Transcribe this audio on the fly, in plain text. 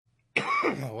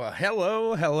Well,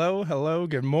 hello.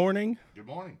 Good morning. Good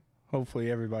morning. Hopefully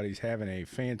everybody's having a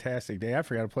fantastic day. I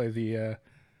forgot to play the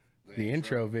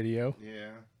intro video. Yeah.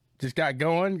 Just got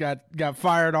going, got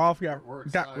fired off, We're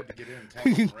excited to get in and talk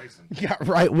some racing. got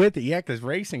right with it. Yeah, because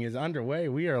racing is underway.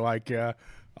 We are like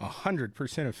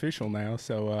 100% official now,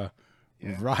 so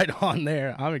Yeah. right on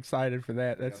there. I'm excited for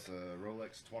that. Got That's the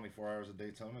Rolex 24 Hours of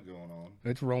Daytona going on.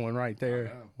 it's rolling right I there.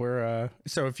 know. We're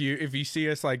so if you see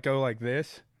us like go like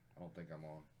this, I don't think I'm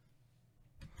on.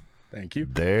 thank you.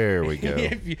 There we go.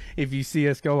 if you see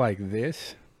us go like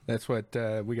this, that's what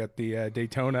we got the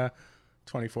Daytona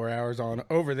 24 hours on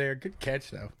over there. Good catch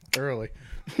though, early.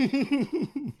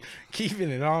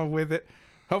 Keeping it on with it.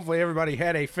 Hopefully everybody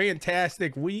had a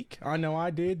fantastic week. I know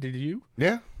I did. Did you?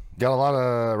 Yeah. Got a lot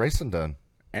of racing done.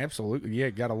 Absolutely.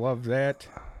 Yeah, gotta love that.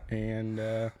 And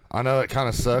I know it kind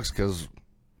of sucks because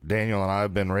Daniel and I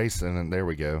have been racing, and there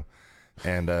we go.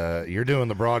 And you're doing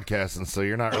the broadcasting, so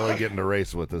you're not really getting to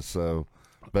race with us. So,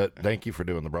 but thank you for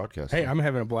doing the broadcasting. hey, I'm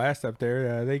having a blast up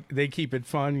there. They keep it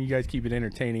fun. You guys keep it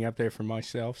entertaining up there for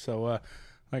myself. So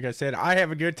like I said, I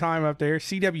have a good time up there.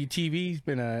 CWTV's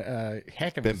been a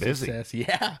heck of a busy. success.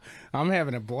 Yeah, I'm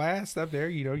having a blast up there.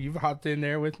 You know, you've hopped in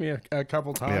there with me a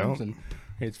couple times, and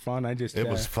it's fun. I just It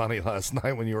was funny last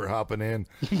night when you were hopping in.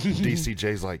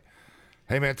 DCJ's like,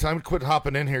 "Hey man, time to quit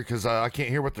hopping in here because I can't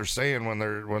hear what they're saying when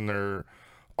they're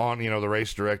on. You know, the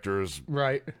race director is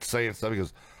right. saying stuff. He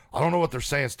goes, I don't know what they're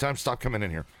saying. It's time to stop coming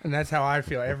in here. And that's how I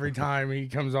feel every time he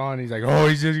comes on. He's like, oh,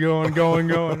 he's just going.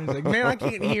 He's like, man, I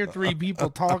can't hear three people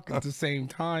talk at the same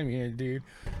time here, dude.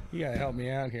 You gotta help me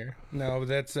out here. No, but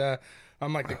that's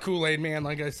I'm like the Kool-Aid man,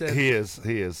 like I said. He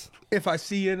is. If I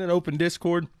see you in an open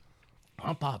Discord,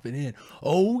 I'm popping in.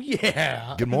 Oh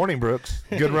yeah. Good morning, Brooks.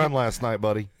 Good run last night,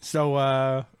 buddy. So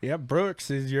yeah,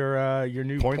 Brooks is your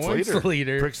new points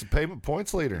leader. Brooks, the payment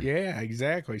points leader. Yeah,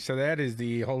 exactly. So that is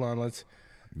the let's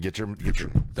Get your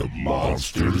The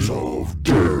monsters of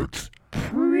dirt.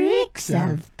 Bricks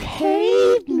of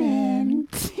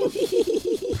pavement.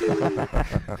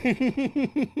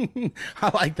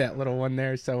 I like that little one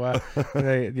there. So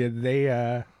they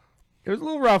it was a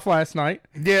little rough last night,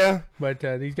 Yeah. but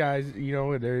these guys, you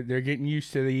know, they're getting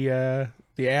used to the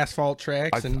asphalt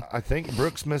tracks and I think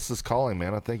Brooks missed his calling,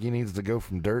 man. I think he needs to go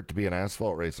from dirt to be an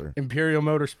asphalt racer. Imperial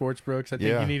Motorsports, Brooks. I think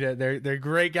Yeah. you need they're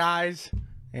great guys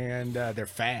and they're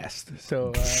fast.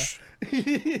 So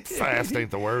Fast ain't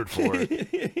the word for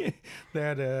it.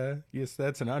 that yes,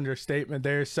 that's an understatement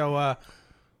there. So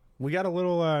we got a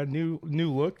little new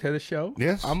look to the show.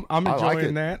 Yes, I'm I like enjoying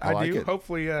it. that. I like do. it.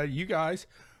 Hopefully you guys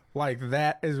like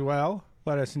that as well.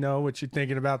 Let us know what you're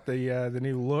thinking about the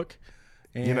new look.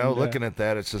 And, You know, looking at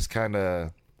that, it's just kind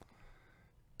of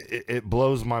it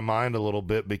blows my mind a little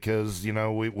bit because you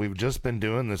know we've just been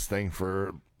doing this thing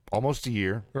for almost a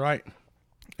year, right.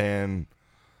 and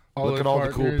All look those at all the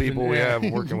cool partners people and- we yeah. have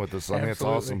working with us. I mean, it's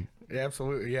Absolutely. awesome.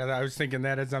 Absolutely. Yeah, I was thinking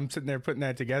that as I'm sitting there putting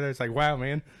that together. It's like, wow,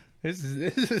 man, this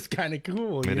is kind of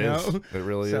cool. It you know? is. It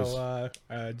really is. So,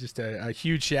 just a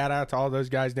huge shout out to all those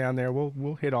guys down there.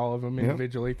 We'll hit all of them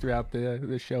individually throughout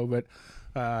the show, but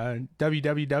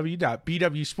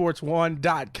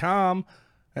www.bwsports1.com.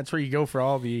 That's where you go for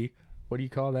all the, what do you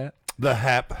call that? The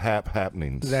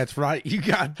happenings. That's right. You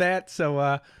got that.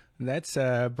 So that's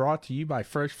brought to you by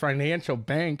First Financial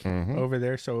Bank over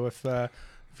there. So if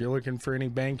you're looking for any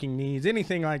banking needs,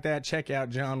 anything like that, check out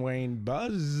John Wayne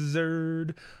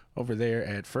Buzzard over there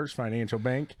at First Financial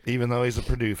Bank. Even though he's a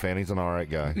Purdue fan, he's an all right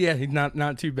guy. Yeah, he's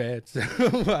not too bad.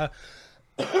 So,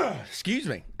 excuse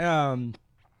me.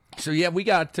 So yeah, we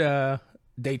got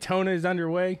Daytona is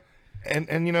underway.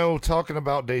 And you know, talking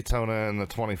about Daytona and the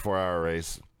 24-hour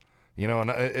race, you know,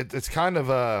 and it's kind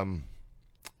of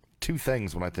two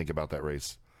things when I think about that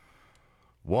race.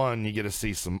 One, you get to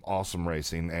see some awesome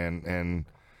racing, and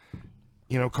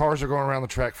you know, cars are going around the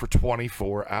track for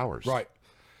 24 hours. Right.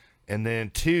 And then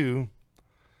two,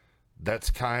 that's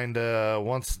kind of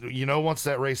once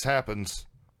that race happens,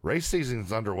 race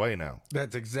season's underway now.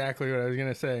 That's exactly what I was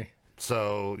gonna say.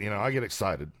 So, you know, I get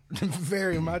excited.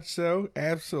 Very much so.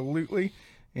 Absolutely.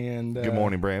 And Good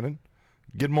morning, Brandon.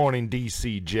 Good morning,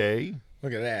 DCJ.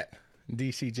 Look at that.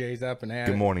 DCJ's up and at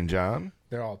Good it. morning, John.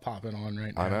 They're all popping on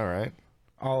right now. I know, right?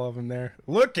 All of them there.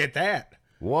 Look at that.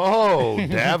 Whoa,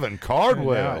 Davin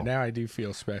Cardwell. Now I do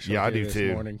feel special. Yeah, I do this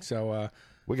too. morning. So,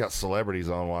 We got celebrities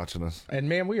on watching us. and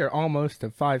man, we are almost to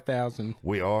 5,000.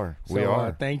 We are. So, We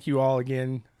are. thank you all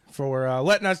again for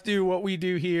letting us do what we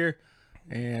do here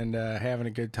and having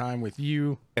a good time with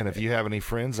you. And if you have any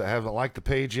friends that haven't liked the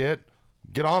page yet,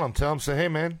 get on them. Tell them, say, hey,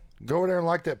 man, go over there and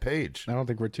like that page. I don't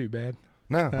think we're too bad.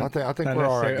 No, I think Not we're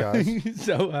all right, guys. necessarily.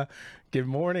 So, good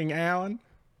morning, Alan.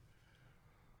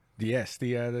 Yes,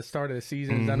 the start of the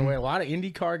season is underway. A lot of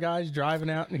IndyCar guys driving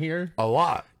out in here. A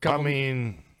lot. Couple- I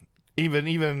mean,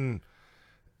 even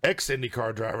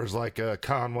ex-IndyCar drivers like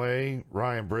Conway,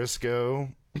 Ryan Briscoe.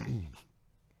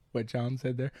 What John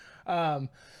said there.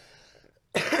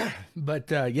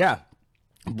 But yeah,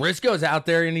 Briscoe's out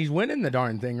there and he's winning the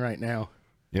darn thing right now.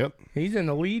 Yep. He's in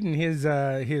the lead in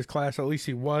his class. At least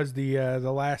he was the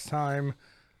last time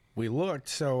we looked.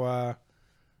 So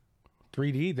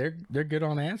 3D, they're good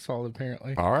on asphalt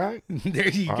apparently. All right. There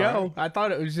you All go. I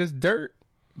thought it was just dirt,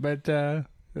 but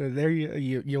there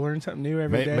you learn something new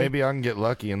every day. Maybe I can get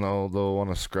lucky and they'll want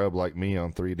to scrub like me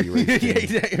on 3D race. Yeah,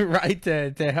 exactly, right,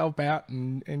 to help out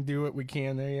and do what we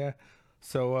can there. Yeah.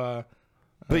 So.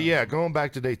 But yeah, going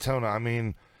back to Daytona, I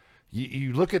mean,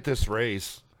 you look at this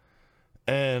race,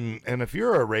 and if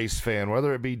you're a race fan,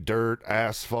 whether it be dirt,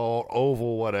 asphalt,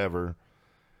 oval, whatever,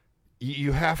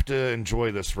 you have to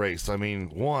enjoy this race. I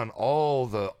mean, all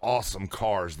the awesome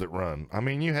cars that run. I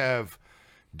mean, you have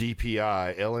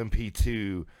DPI,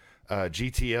 LMP2,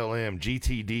 GTLM,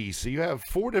 GTD. So you have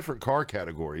 4 different car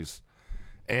categories,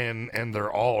 and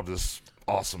they're all just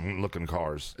awesome looking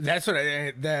cars. That's what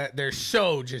they're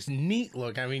so just neat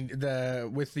look. I mean,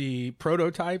 with the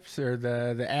prototypes or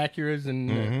the Acuras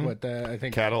and I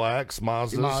think Cadillacs,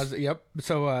 Mazdas. Yep.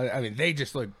 So I mean, they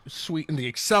just look sweet, and the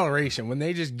acceleration when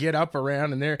they just get up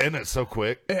around and they're Isn't it so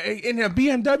quick? in a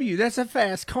BMW. That's a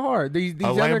fast car. These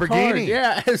other Lamborghini. cars,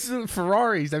 yeah, it's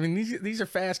Ferraris. I mean, these are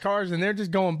fast cars, and they're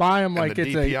just going by them like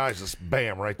And the it's DPI is just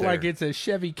bam right there. like it's a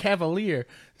Chevy Cavalier.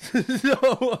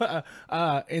 So,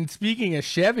 and speaking of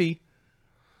Chevy,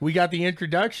 we got the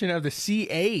introduction of the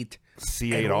C8.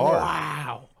 C8R. And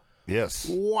wow. Yes.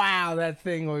 Wow, that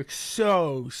thing looks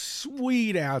so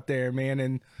sweet out there, man.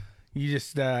 And you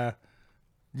just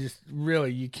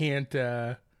really, you can't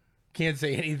say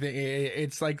anything.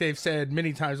 It's like they've said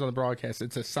many times on the broadcast,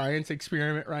 it's a science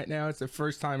experiment right now. It's the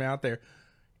first time out there,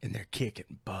 and they're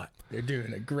kicking butt. They're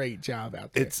doing a great job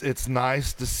out there. It's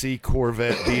nice to see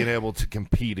Corvette being able to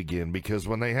compete again, because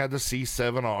when they had the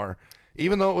C7R,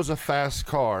 even though it was a fast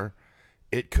car,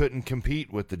 it couldn't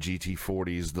compete with the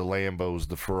GT40s, the Lambos,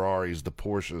 the Ferraris, the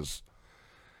Porsches.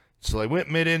 So they went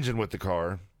mid-engine with the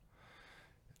car,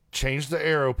 changed the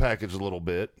aero package a little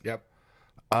bit. Yep.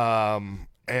 And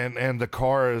the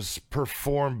car has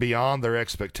performed beyond their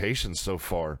expectations so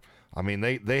far. I mean,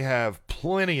 they have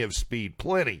plenty of speed,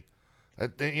 plenty.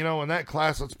 In that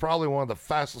class, it's probably one of the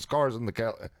fastest cars in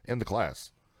the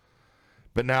class.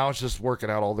 But now it's just working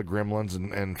out all the gremlins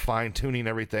and fine tuning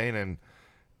everything,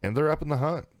 and they're up in the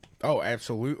hunt. Oh,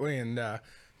 absolutely. And at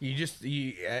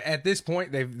this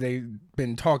point they've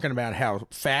been talking about how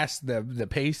fast the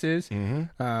pace is,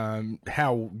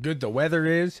 how good the weather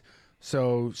is.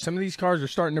 So some of these cars are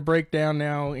starting to break down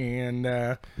now, and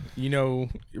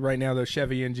right now those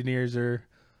Chevy engineers are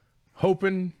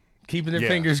hoping, keeping their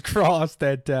fingers crossed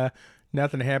that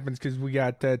nothing happens, because we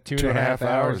got 2.5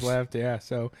 hours left. Yeah,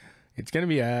 so it's going to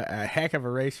be a heck of a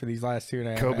race for these last 2.5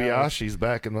 hours. Kobayashi's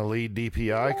back in the lead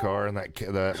DPI car in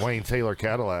that Wayne Taylor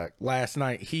Cadillac. Last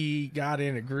night he got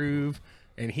in a groove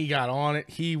and he got on it.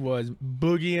 He was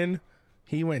boogieing.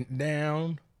 He went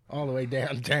down all the way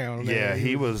downtown. Yeah,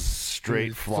 he was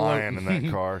straight flying in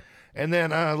that car. And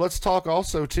then let's talk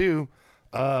also too,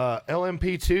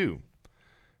 LMP2,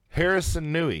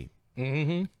 Harrison Newey.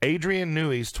 Mm-hmm. Adrian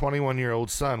Newey's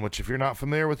 21-year-old son, which if you're not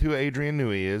familiar with who Adrian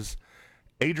Newey is,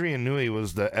 Adrian Newey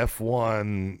was the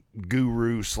F1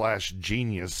 guru /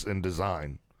 genius in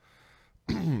design.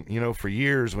 For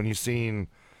years when you've seen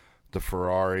the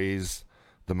Ferraris,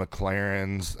 the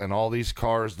McLarens, and all these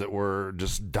cars that were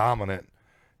just dominant,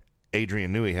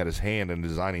 Adrian Newey had his hand in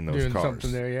designing those doing cars.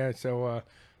 something there, yeah. So,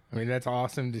 I mean, that's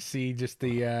awesome to see just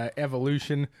the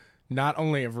evolution, not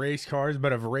only of race cars,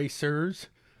 but of racers.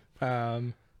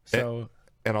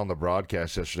 And on the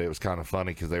broadcast yesterday, it was kind of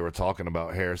funny because they were talking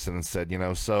about Harrison and said,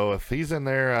 so if he's in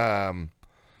there,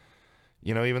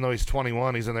 even though he's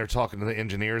 21, he's in there talking to the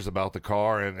engineers about the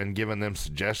car and giving them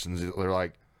suggestions. They're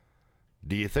like,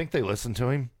 do you think they listen to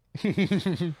him?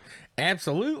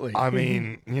 Absolutely. I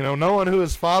mean, knowing who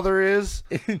his father is,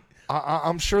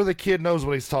 I'm sure the kid knows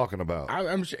what he's talking about.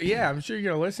 I'm sure. Yeah, I'm sure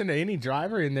you're gonna listen to any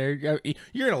driver in there.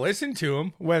 You're gonna listen to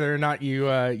him, whether or not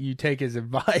you take his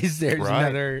advice. There's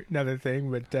Right. another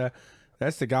thing, but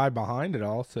that's the guy behind it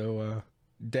all. So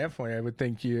definitely, I would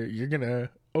think you're gonna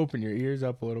open your ears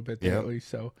up a little bit there, Yep. at least.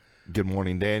 So Good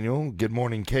morning, Daniel. Good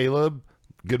morning, Caleb.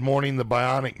 Good morning, the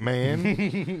Bionic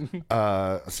Man.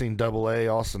 I seen AA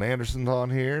Austin Anderson's on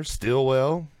here.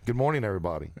 Stillwell. Good morning,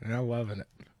 everybody. and I'm loving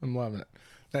it.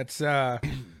 That's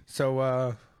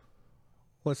so.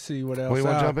 Let's see what else. What do you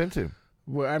want to jump into?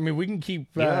 Well, I mean, we can keep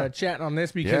Yeah. chatting on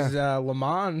this because Le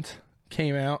Mans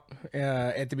came out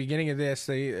at the beginning of this.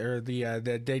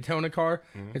 The Daytona car.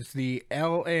 Mm-hmm. It's the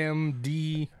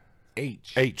LMDH.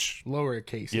 H.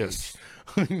 Lowercase. Yes.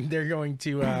 H. They're going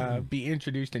to be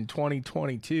introduced in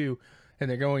 2022, and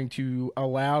they're going to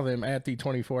allow them at the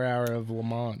 24-hour of Le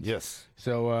Mans. Yes.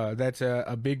 So that's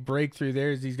a big breakthrough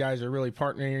there. As these guys are really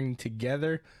partnering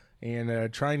together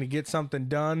and trying to get something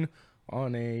done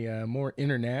on a more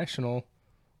international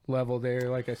level there.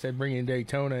 Like I said, bringing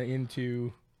Daytona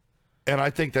into. And I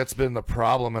think that's been the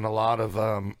problem in a lot of,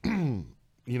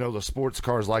 the sports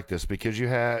cars like this, because you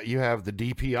have the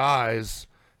DPIs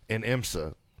in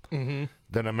IMSA,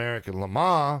 then American Le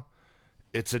Mans,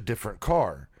 it's a different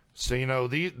car. So,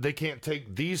 they can't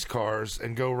take these cars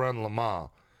and go run Le Mans.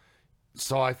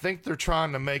 So I think they're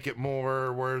trying to make it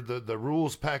more where the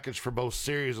rules package for both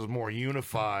series is more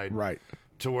unified. Right.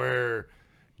 To where,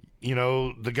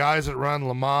 the guys that run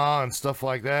Le Mans and stuff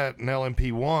like that and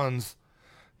LMP1s,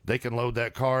 they can load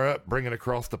that car up, bring it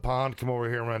across the pond, come over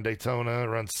here and run Daytona,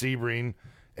 run Sebring,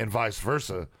 and vice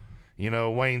versa.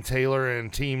 Wayne Taylor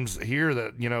and teams here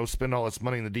that, spend all this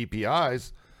money in the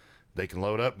DPIs, they can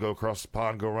load up, go across the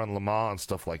pond, go run Le Mans and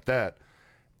stuff like that.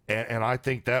 And I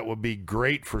think that would be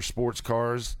great for sports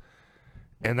cars,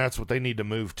 and that's what they need to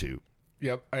move to.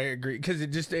 Yep, I agree, because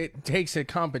it takes a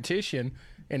competition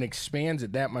and expands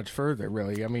it that much further,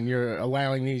 really. I mean, you're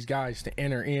allowing these guys to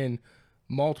enter in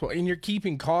multiple, and you're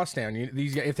keeping costs down.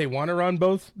 These guys, if they want to run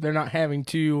both, they're not having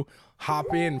to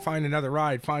hop in, find another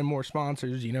ride, find more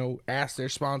sponsors, ask their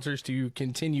sponsors to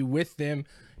continue with them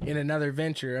in another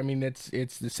venture. I mean,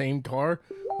 it's the same car.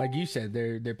 Like you said,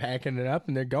 they're packing it up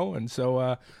and they're going.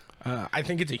 So I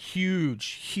think it's a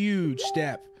huge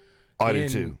step I do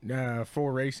too.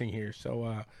 For racing here.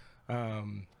 So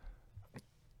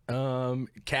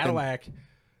Cadillac,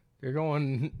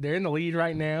 they're in the lead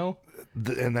right now.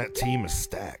 And that team is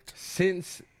stacked.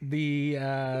 Since the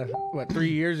 3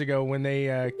 years ago when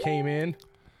they came in,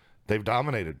 they've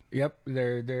dominated. Yep,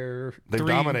 they've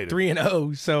dominated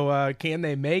 3-0. So can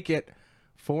they make it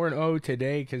 4-0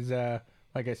 today? Because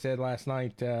like I said last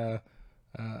night,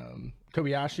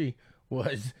 Kobayashi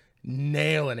was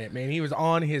nailing it, man. He was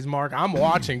on his mark. I'm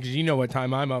watching because you know what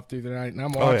time I'm up through the night, and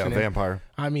I'm watching. Oh yeah, Vampire.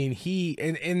 I mean, he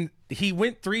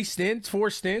went 4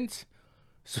 stints.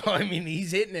 So I mean,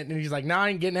 he's hitting it, and he's like, "Nah, I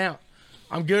ain't getting out.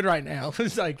 I'm good right now."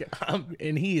 It's like,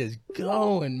 and he is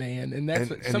going, man. And that's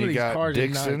what some of these cars.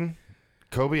 Dixon,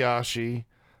 Kobayashi,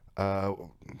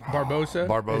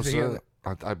 Barbosa.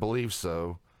 I believe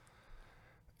so.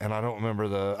 And I don't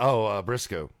remember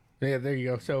Briscoe. Yeah, there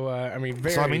you go. So I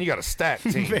mean, you got a stacked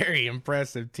team. Very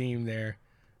impressive team there.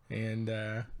 And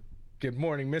good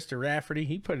morning, Mr. Rafferty.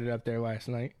 He put it up there last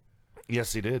night.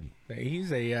 Yes, he did.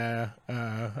 He's I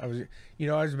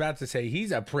was about to say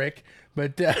he's a prick,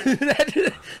 but that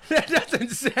doesn't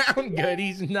sound good.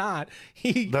 He's not.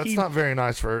 That's not very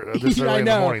nice for this early in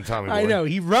the morning, Tommy boy. I know.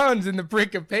 He runs in the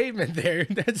prick of pavement there.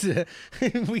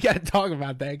 We got to talk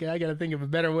about that. I got to think of a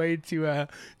better way to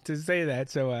say that.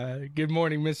 So, good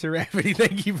morning, Mr. Rafferty.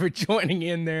 Thank you for joining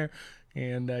in there.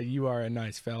 And you are a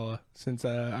nice fella. Since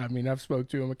I've spoke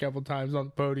to him a couple times on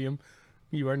the podium.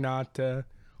 You are not.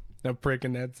 No prick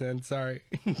in that sense. Sorry.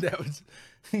 That was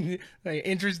an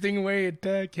interesting way it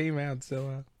came out.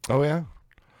 So, oh, yeah?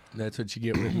 That's what you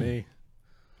get with me.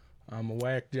 I'm a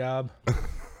whack job.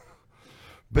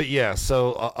 But, yeah,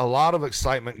 so a lot of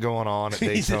excitement going on at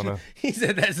Daytona. He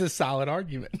said that's a solid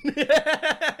argument.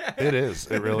 It is.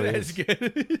 It really is. That's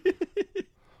good.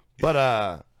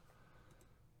 But,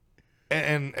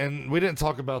 and we didn't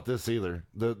talk about this either.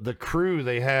 The crew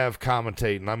they have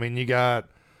commentating. I mean, you got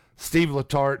Steve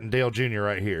Letarte and Dale Jr.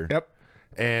 right here. Yep.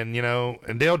 And,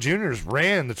 and Dale Jr.'s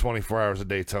ran the 24 Hours of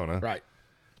Daytona. Right.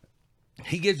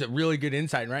 He gives a really good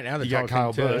insight. Right now they're you got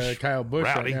talking Kyle Busch.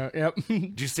 right Rowdy. now. Yep.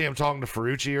 Did you see him talking to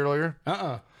Ferrucci earlier?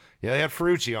 Uh-uh. Yeah, they had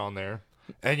Ferrucci on there.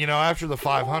 And, after the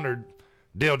 500,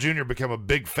 Dale Jr. became a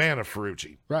big fan of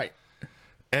Ferrucci. Right.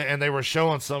 And they were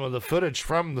showing some of the footage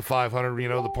from the 500,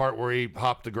 the part where he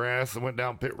hopped the grass and went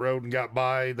down pit road and got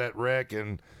by that wreck.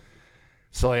 And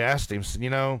so they asked him,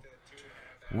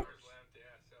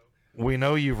 we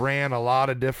know you've ran a lot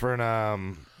of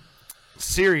different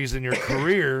series in your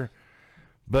career,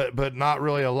 but not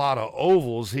really a lot of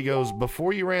ovals. He goes,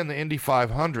 before you ran the Indy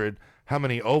 500, how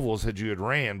many ovals had you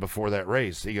ran before that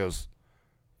race? He goes,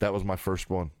 that was my first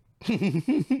one.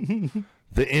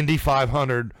 The Indy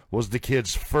 500 was the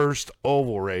kid's first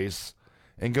oval race,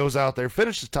 and goes out there,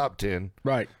 finished the top 10.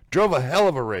 Right. Drove a hell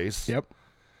of a race. Yep.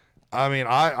 I mean,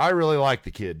 I really like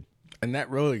the kid. And that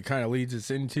really kind of leads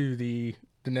us into the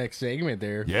the next segment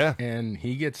there. Yeah. And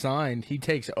he gets signed. He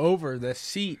takes over the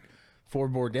seat for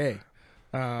Bourdais.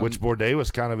 Which Bourdais was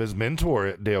kind of his mentor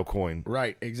at Dale Coyne.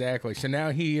 Right, exactly. So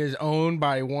now he is owned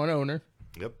by one owner.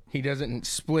 Yep. He doesn't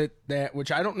split that,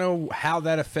 which I don't know how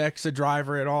that affects the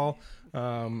driver at all,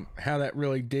 how that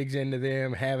really digs into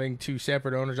them having two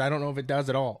separate owners. I don't know if it does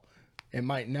at all. It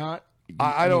might not.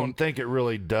 I don't think it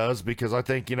really does, because I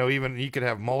think, even you could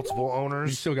have multiple You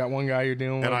owners. still got one guy you're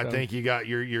dealing with. And I think you got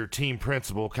your team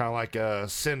principal, kind of like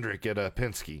Cindric at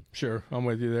Penske. Sure, I'm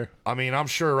with you there. I mean, I'm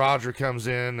sure Roger comes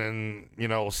in and,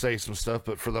 will say some stuff,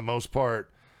 but for the most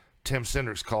part, Tim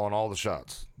Cindric's calling all the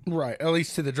shots. Right, at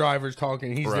least to the drivers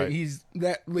talking. Right. He's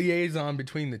that liaison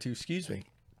between the two, excuse me.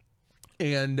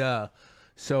 And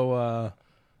so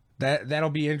that'll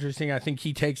be interesting. I think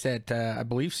he takes that, I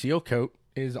believe Seal Coat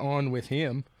is on with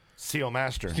him. Seal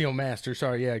Master. Steel Master,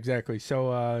 sorry, yeah, exactly.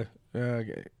 So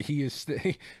he is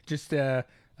just a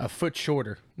foot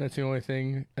shorter. That's the only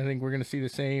thing. I think we're going to see the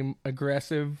same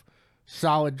aggressive,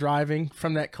 solid driving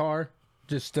from that car,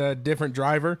 just a different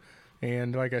driver.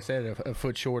 And like I said, a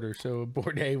foot shorter. So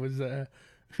Bourdais was a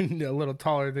little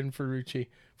taller than Ferrucci.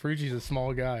 Ferrucci's a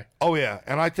small guy. Oh, yeah.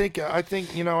 And I think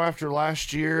after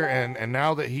last year and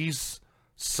now that he's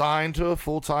signed to a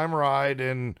full-time ride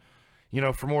and,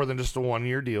 for more than just a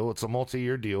 1-year deal, it's a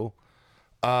multi-year deal.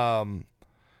 I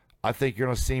think you're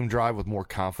going to see him drive with more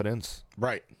confidence.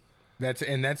 Right. That's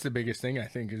the biggest thing, I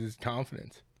think, is his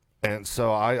confidence. And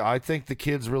so I think the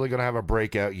kid's really going to have a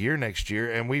breakout year next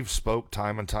year. And we've spoke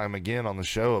time and time again on the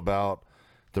show about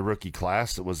the rookie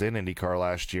class that was in IndyCar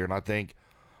last year. And I think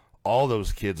all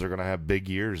those kids are going to have big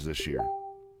years this year.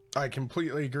 I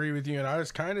completely agree with you, and I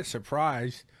was kind of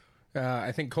surprised.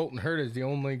 I think Colton Hurta is the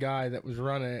only guy that was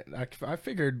running it. I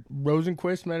figured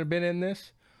Rosenquist might have been in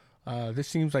this. This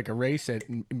seems like a race that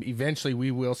eventually we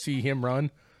will see him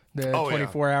run the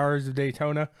 24 hours of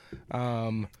Daytona.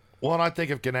 Well, and I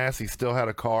think if Ganassi still had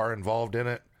a car involved in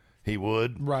it, he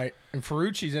would. Right. And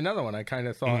Ferrucci's another one I kind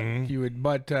of thought he would,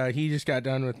 but he just got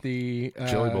done with the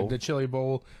Chili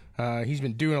Bowl. He's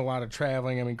been doing a lot of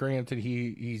traveling. I mean, granted,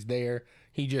 he's there.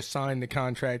 He just signed the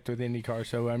contract with IndyCar,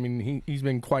 so I mean, he's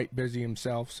been quite busy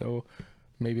himself. So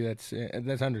maybe that's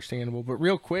understandable. But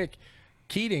real quick,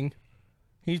 Keating,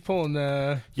 he's pulling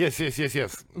the Yes.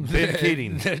 Ben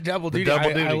Keating, the double duty.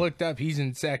 I looked up; he's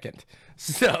in second.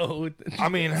 So I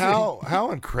mean, how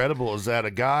incredible is that?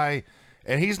 A guy,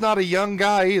 and he's not a young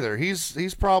guy either.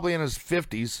 He's probably in his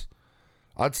 50s.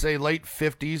 I'd say late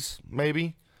 50s,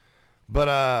 maybe.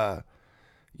 But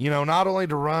not only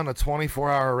to run a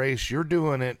 24-hour race, you're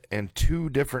doing it in 2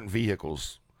 different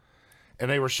vehicles. And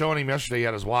they were showing him yesterday, he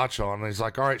had his watch on, and he's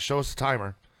like, all right, show us the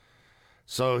timer.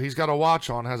 So he's got a watch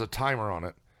on, has a timer on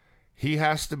it. He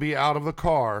has to be out of the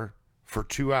car for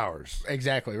 2 hours.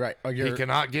 Exactly, right. He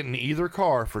cannot get in either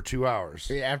car for 2 hours.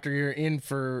 After you're in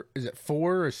for, is it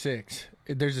 4 or 6?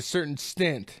 There's a certain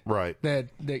stint, right? That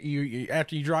you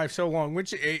after you drive so long,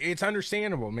 which it's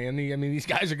understandable, man. I mean, these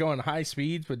guys are going high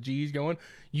speeds with G's going.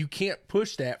 You can't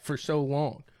push that for so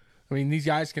long. I mean, these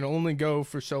guys can only go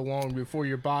for so long before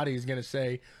your body is going to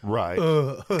say, right.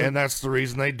 And that's the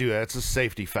reason they do that. It's a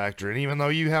safety factor. And even though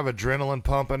you have adrenaline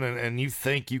pumping and you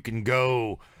think you can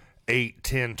go 8,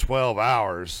 10, 12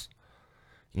 hours.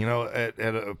 At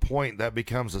a point that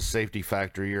becomes a safety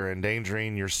factor. You're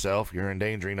endangering yourself. You're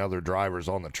endangering other drivers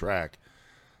on the track.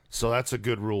 So that's a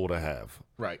good rule to have.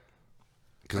 Right.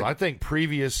 Because I think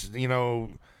previous,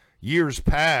 years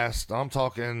past, I'm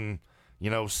talking,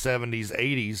 70s,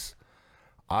 80s,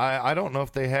 I don't know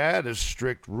if they had as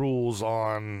strict rules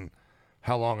on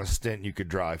how long a stint you could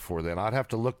drive for then. I'd have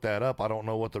to look that up. I don't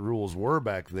know what the rules were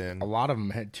back then. A lot of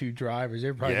them had 2 drivers. They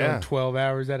were probably going 12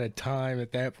 hours at a time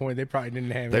at that point. They probably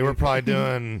didn't have They were probably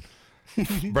doing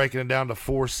breaking it down to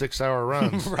 4 6-hour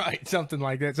runs. Right, something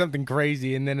like that, something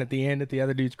crazy. And then at the end, if the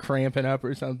other dude's cramping up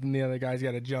or something, the other guy's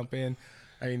got to jump in.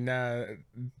 I mean,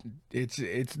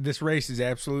 it's this race is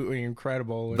absolutely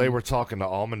incredible. They were talking to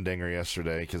Allmendinger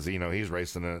yesterday because, he's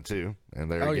racing in it too.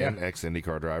 And they're,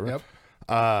 ex-IndyCar driver.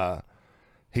 Yep.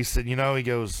 He said, he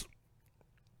goes,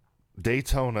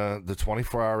 Daytona, the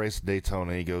 24-hour race of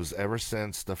Daytona, he goes, ever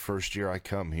since the first year I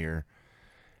come here,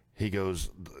 he goes,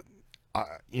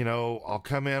 I'll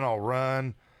come in, I'll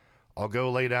run, I'll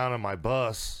go lay down in my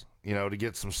bus, to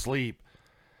get some sleep.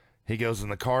 He goes, in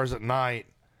the cars at night,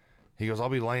 he goes, I'll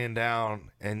be laying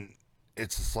down, and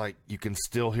it's just like you can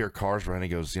still hear cars running. He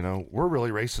goes, we're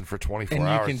really racing for 24 hours.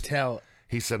 And you can tell.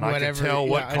 He said, I can tell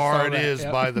what car it is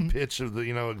by the pitch of the,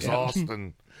 exhaust. Yep.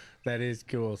 And that is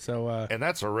cool. So, and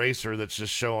that's a racer that's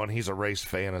just showing he's a race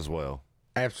fan as well.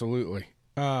 Absolutely.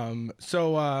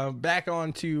 So back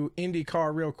on to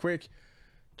IndyCar real quick.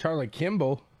 Charlie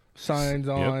Kimball signs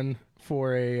on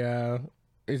for a.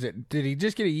 Did he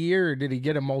just get a year or did he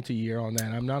get a multi-year on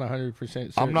that? I'm not 100%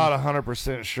 certain. I'm not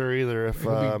 100% sure either. If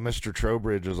Mr.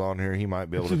 Trowbridge is on here, he might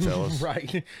be able to tell us.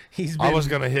 Right. I was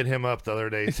going to hit him up the other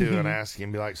day, too, and ask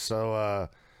him, be like, so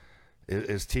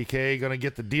is TK going to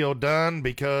get the deal done?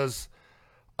 Because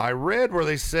I read where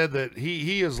they said that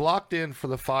he is locked in for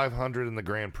the 500 in the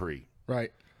Grand Prix.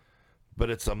 Right. But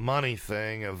it's a money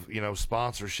thing of,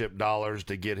 sponsorship dollars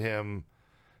to get him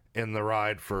in the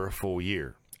ride for a full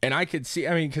year. And I could see,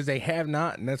 because they have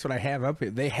not, and that's what I have up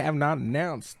here, they have not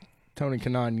announced Tony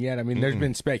Kanaan yet. I mean, there's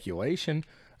been speculation,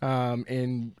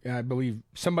 and I believe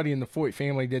somebody in the Foyt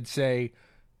family did say,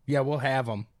 yeah, we'll have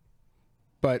him.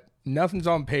 But nothing's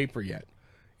on paper yet.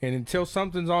 And until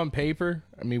something's on paper,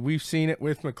 we've seen it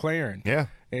with McLaren. Yeah.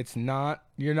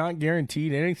 You're not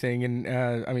guaranteed anything.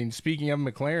 And, speaking of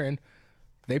McLaren,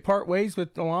 they part ways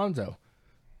with Alonso.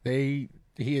 He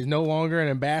is no longer an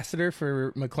ambassador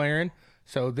for McLaren.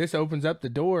 So this opens up the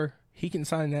door. He can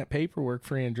sign that paperwork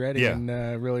for Andretti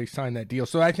and really sign that deal.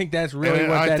 So I think that's really what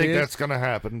that is. I think that's going to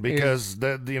happen because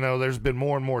there's been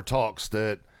more and more talks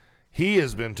that he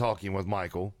has been talking with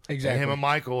Michael. Exactly. And him and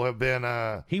Michael have been.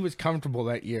 He was comfortable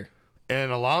that year.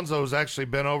 And Alonso's actually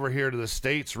been over here to the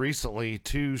States recently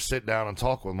to sit down and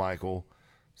talk with Michael.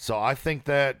 So I think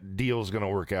that deal is going to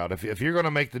work out. If you're going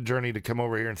to make the journey to come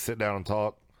over here and sit down and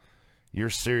talk, you're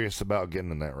serious about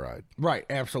getting in that ride. Right,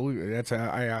 absolutely.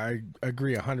 I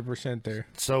agree 100% there.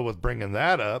 So with bringing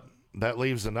that up, that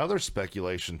leaves another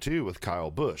speculation, too, with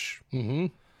Kyle Busch. Mm-hmm.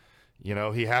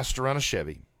 He has to run a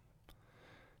Chevy.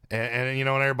 And and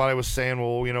everybody was saying,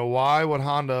 well, why would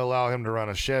Honda allow him to run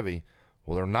a Chevy?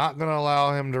 Well, they're not going to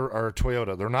allow him to, or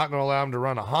Toyota, they're not going to allow him to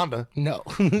run a Honda. No.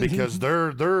 because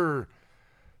they're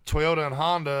Toyota and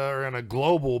Honda are in a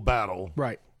global battle.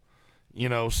 Right.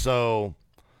 So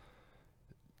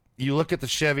you look at the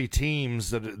Chevy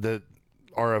teams that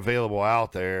are available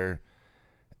out there,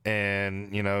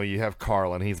 and you have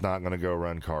Carlin. He's not going to go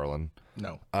run Carlin.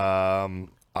 No.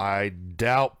 I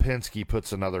doubt Penske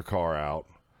puts another car out.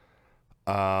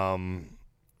 And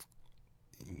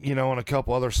a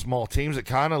couple other small teams. It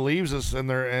kind of leaves us in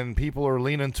there, and people are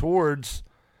leaning towards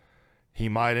he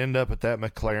might end up at that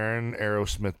McLaren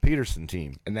Aerosmith Peterson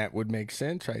team. And that would make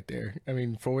sense right there.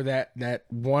 For that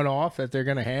one-off that they're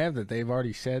going to have, that they've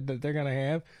already said that they're going to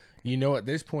have, at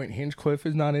this point, Hinchcliffe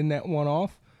is not in that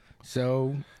one-off.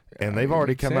 So, and they've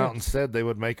already come out and said they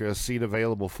would make a seat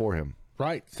available for him.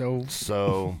 Right.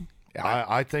 So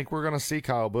I think we're going to see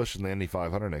Kyle Busch in the Indy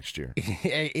 500 next year.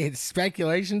 It's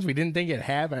speculations. We didn't think it'd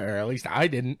happen, or at least I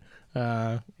didn't.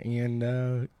 The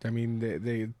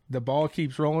ball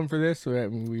keeps rolling for this. We're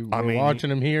watching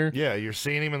him here. Yeah, you're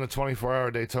seeing him in the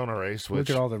 24-hour Daytona race. Look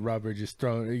at all the rubber just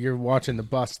thrown. You're watching the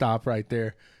bus stop right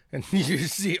there, and you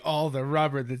see all the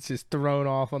rubber that's just thrown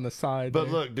off on the side. But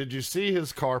there. Look, did you see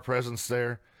his car presence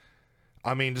there?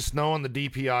 Just knowing the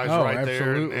DPI's right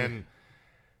absolutely. there,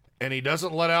 and he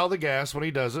doesn't let out of the gas when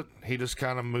he does it. He just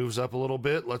kind of moves up a little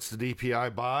bit, lets the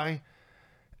DPI by,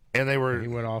 and he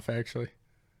went off actually.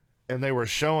 And they were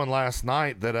showing last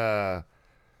night that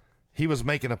he was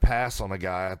making a pass on a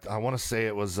guy. I want to say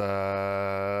it was one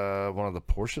of the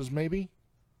Porsches, maybe,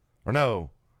 or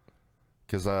no,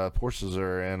 because Porsches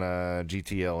are in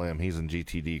GTLM. He's in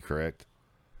GTD, correct?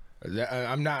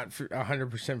 I'm not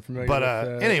 100% familiar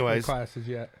with anyways, the classes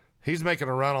yet. He's making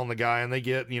a run on the guy, and they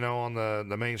get, on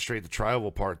the main straight, the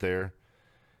tri-oval part there,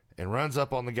 and runs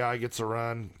up on the guy, gets a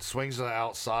run, swings to the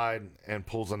outside, and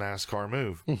pulls a NASCAR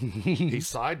move. He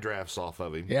side drafts off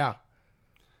of him. Yeah.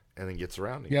 And then gets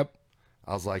around him. Yep.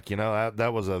 I was like,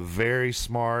 that was a very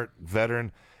smart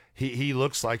veteran. He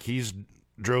looks like he's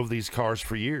drove these cars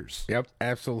for years. Yep,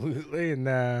 absolutely. And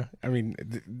I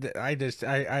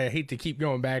hate to keep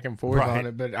going back and forth on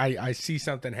it, but I see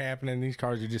something happening. These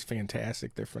cars are just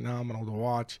fantastic. They're phenomenal to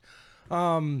watch.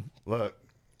 Look,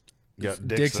 got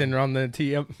Dixon on the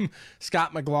tee up.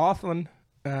 Scott McLaughlin,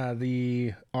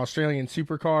 the Australian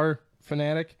supercar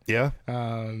fanatic. Yeah.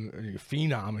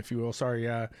 Phenom, if you will. Sorry.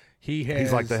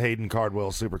 He's like the Hayden Cardwell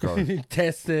supercar.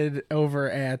 Tested over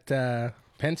at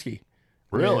Penske.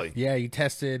 Really? Yeah, he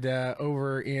tested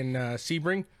over in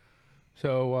Sebring.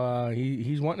 So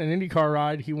he's wanting an IndyCar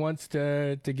ride. He wants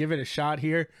to give it a shot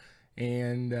here.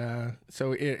 And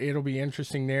so it'll be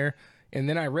interesting there. And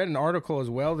then I read an article as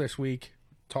well this week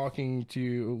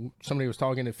somebody was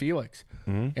talking to Felix.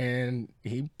 Mm-hmm. And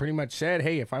he pretty much said,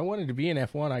 hey, if I wanted to be in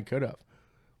F1, I could have.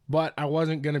 But I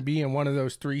wasn't going to be in one of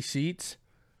those 3 seats.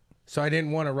 So I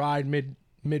didn't want to ride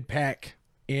mid-pack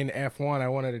in F1. I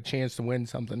wanted a chance to win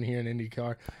something here in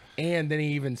IndyCar. And then he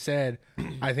even said,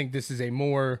 I think this is a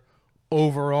more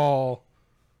overall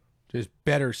just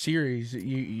better series.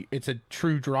 It's a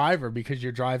true driver because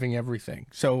you're driving everything.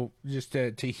 So just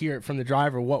to hear it from the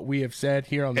driver, what we have said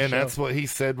here on the show. And that's what he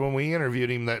said when we interviewed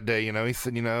him that day. He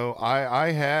said,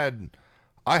 I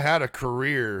had a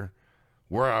career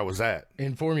where I was at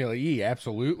In Formula E,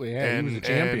 absolutely. Yeah, and he was a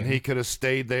champion. and he could have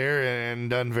stayed there and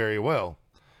done very well.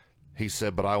 He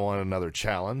said, but I want another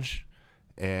challenge,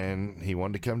 and he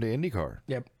wanted to come to IndyCar.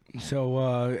 Yep.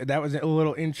 So that was a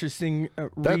little interesting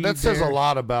read That says there. a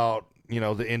lot about the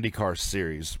IndyCar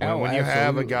series. When you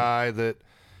have a absolutely. guy that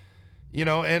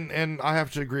and I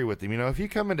have to agree with him. If you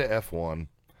come into F1,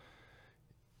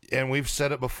 and we've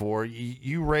said it before,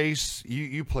 you race,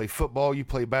 you play football, you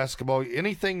play basketball,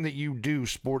 anything that you do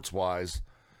sports wise,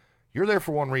 you're there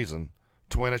for one reason: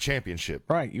 to win a championship.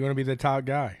 Right. You want to be the top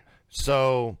guy.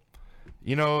 So,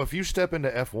 if you step into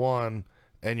F1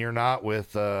 and you're not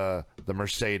with the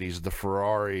Mercedes, the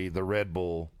Ferrari, the Red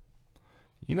Bull,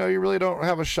 you really don't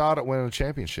have a shot at winning a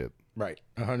championship. Right.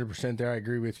 100% there. I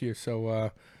agree with you.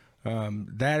 So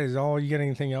that is all. You got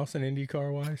anything else in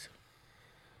IndyCar wise?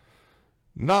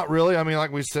 Not really. I mean,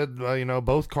 like we said,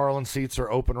 both Carlin seats are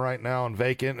open right now and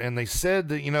vacant. And they said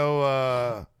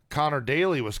that, Connor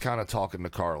Daly was kind of talking to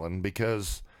Carlin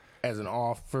because... As an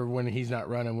off for when he's not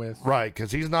running with. Right,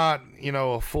 because he's not,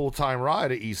 a full-time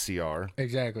ride at ECR.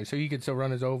 Exactly. So he could still run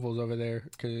his ovals over there,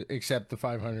 except the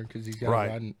 500, because he's got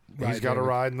Right. He's got to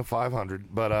ride in the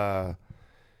 500. But,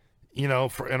 in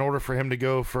order for him to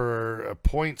go for a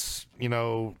points,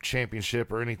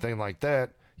 championship or anything like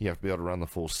that, you have to be able to run the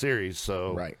full series.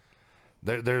 So Right.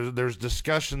 there's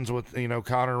discussions with,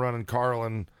 Connor running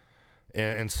Carlin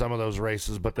in some of those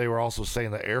races, but they were also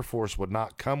saying the Air Force would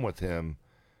not come with him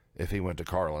if he went to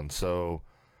Carlin. So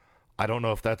I don't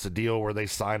know if that's a deal where they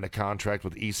signed a contract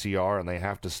with ECR and they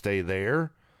have to stay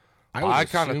there. I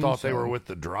kind of thought they were with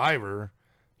the driver.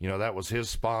 That was his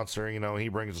sponsor. He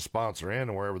brings a sponsor in,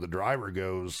 and wherever the driver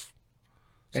goes,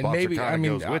 And sponsor maybe, kinda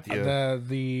goes with you.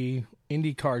 the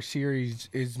IndyCar series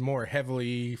is more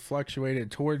heavily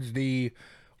fluctuated towards the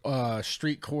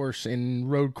street course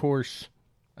and road course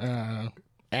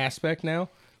aspect now,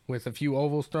 with a few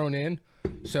ovals thrown in.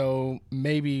 So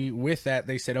maybe with that,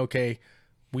 they said, okay,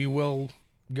 we will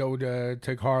go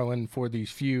to Carlin for these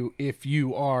few if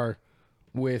you are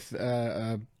with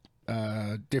a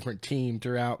different team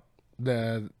throughout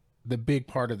the big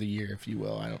part of the year, if you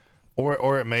will. I don't.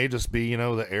 Or it may just be,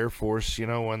 the Air Force,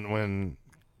 when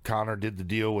Connor did the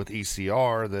deal with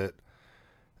ECR, that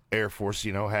Air Force,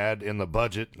 had in the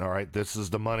budget, all right, this is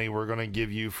the money we're going to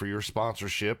give you for your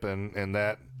sponsorship, and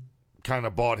that kind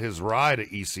of bought his ride at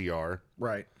ECR.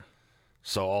 Right.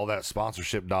 So all that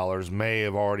sponsorship dollars may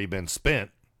have already been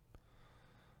spent.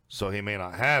 So he may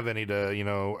not have any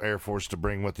to, Air Force to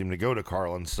bring with him to go to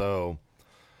Carlin. So,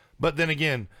 but then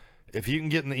again, if you can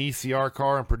get in the ECR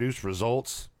car and produce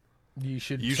results, You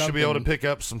should be able to pick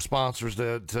up some sponsors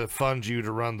to fund you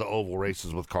to run the oval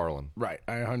races with Carlin. Right.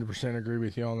 I 100% agree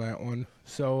with you on that one.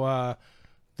 So,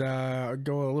 go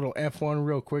a little F1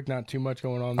 real quick. Not too much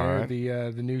going on there. right.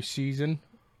 The new season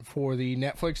for the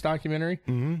Netflix documentary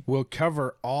will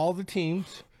cover all the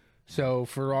teams. So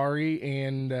Ferrari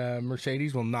and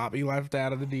Mercedes will not be left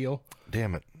out of the deal.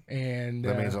 Damn it. And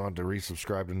That means I want to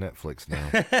resubscribe to Netflix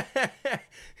now.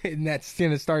 and that's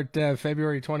going to start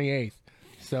February 28th.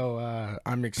 So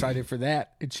I'm excited for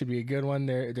that. It should be a good one.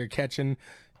 They're catching,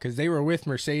 because they were with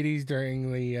Mercedes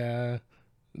during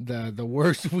the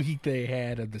worst week they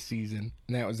had of the season,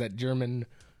 and that was that German.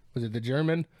 Was it the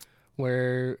German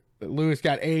where Lewis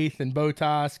got 8th and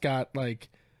Bottas got like?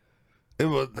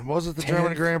 Was it the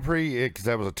German Grand Prix? Because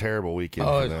that was a terrible weekend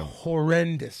Oh, for it them. was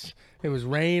horrendous. It was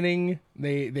raining.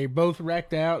 They both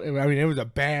wrecked out. I mean, it was a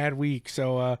bad week.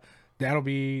 So that'll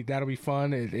be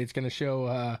fun. It's going to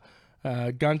show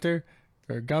Gunther,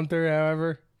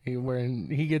 however, when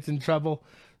he gets in trouble.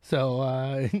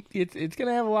 So it's going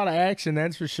to have a lot of action,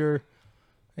 that's for sure.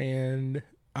 And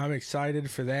I'm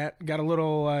excited for that. Got a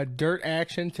little dirt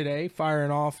action today, firing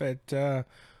off at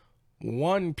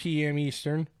 1 p.m.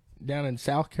 Eastern down in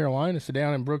South Carolina. So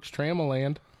down in Brooks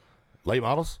Tramelland. Late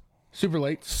models? Super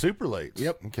late. Super late.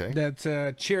 Yep. Okay. That's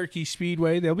Cherokee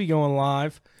Speedway. They'll be going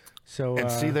live. So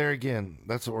And see there again,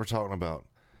 that's what we're talking about.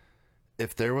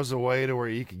 If there was a way to where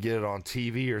you could get it on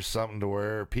TV or something to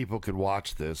where people could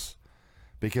watch this,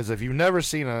 because if you've never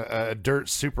seen a dirt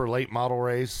super late model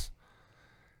race,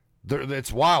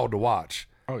 it's wild to watch.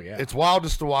 Oh yeah. It's wild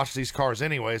just to watch these cars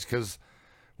anyways, because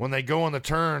when they go on the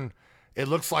turn, it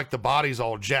looks like the body's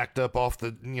all jacked up off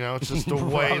the, it's just the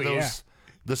way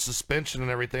the suspension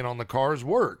and everything on the cars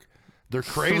work. They're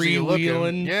crazy looking.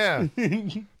 Three-wheeling. Yeah.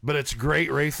 But it's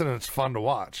great racing and it's fun to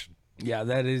watch. Yeah,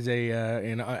 that is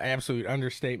an absolute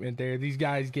understatement there. These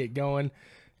guys get going,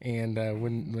 and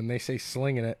when they say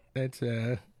slinging it, that's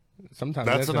sometimes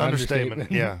That's an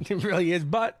understatement. Yeah. It really is.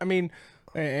 But I mean,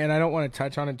 and I don't want to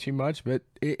touch on it too much, but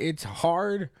it's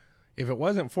hard. If it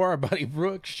wasn't for our buddy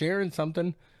Brooks sharing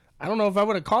something, I don't know if I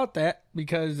would have caught that,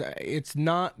 because it's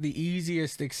not the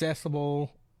easiest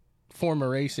accessible form of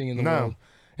racing in the world,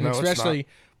 and No, it's especially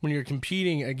when you're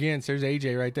competing against. There's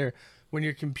AJ right there. When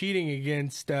you're competing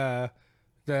against the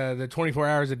 24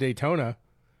 hours of Daytona,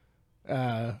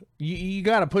 you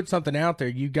got to put something out there.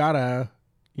 You got to,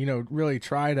 really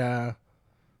try to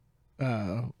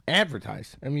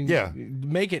advertise. I mean, Yeah.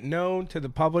 make it known to the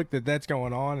public that that's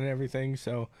going on and everything.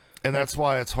 So, And that's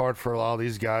why it's hard for a lot of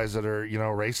these guys that are,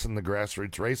 racing the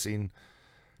grassroots racing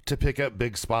to pick up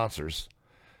big sponsors.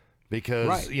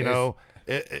 Because, Right.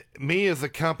 Me as a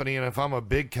company, and if I'm a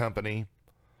big company,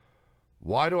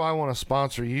 why do I want to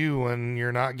sponsor you when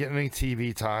you're not getting any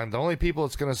TV time? The only people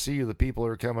that's going to see you are the people who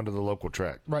are coming to the local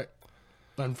track. right.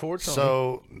 Unfortunately.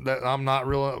 So that I'm not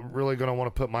really going to want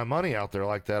to put my money out there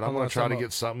like that. I'm going to Unless try I'm to a-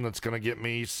 get something that's going to get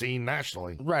me seen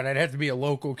nationally. Right. I'd have to be a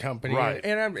local company. Right.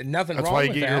 And nothing That's wrong why you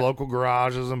with get that. your local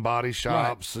garages and body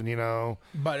shops and,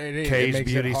 But it Kay's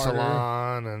makes Beauty it harder.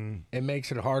 Salon, and It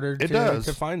makes it harder does.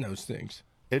 to find those things.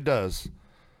 it does.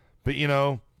 But,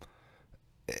 in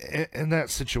that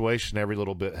situation, every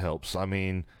little bit helps. I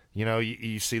mean,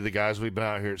 you see the guys we've been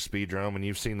out here at Speedrome, and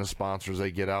you've seen the sponsors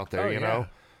they get out there, Oh, yeah.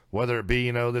 whether it be,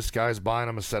 this guy's buying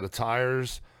him a set of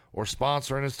tires or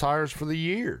sponsoring his tires for the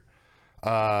year.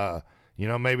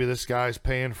 Maybe this guy's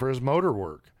paying for his motor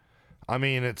work. I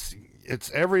mean, it's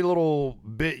every little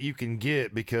bit you can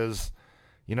get, because,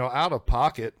 out of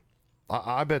pocket,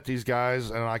 I bet these guys,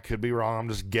 and I could be wrong, I'm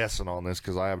just guessing on this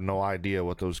because I have no idea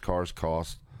what those cars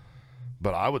cost,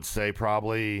 but I would say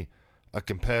probably a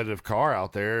competitive car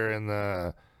out there in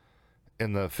the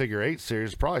Figure 8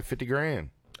 series, probably $50,000.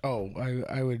 Oh,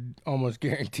 I would almost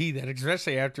guarantee that,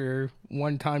 especially after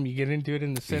one time you get into it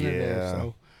in the center there. Yeah.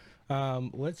 So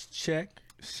let's check,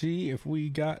 see if we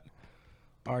got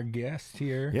our guest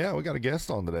here. Yeah, we got a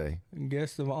guest on today.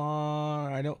 Guest of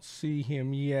on. I don't see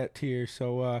him yet here,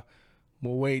 so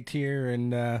we'll wait here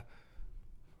and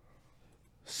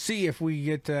see if we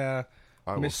get I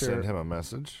will Mr. send him a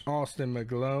message. Austin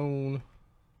McGlone.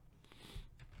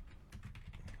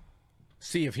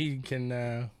 See if he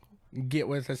can get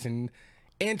with us and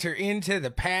enter into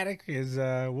the paddock, as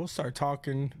we'll start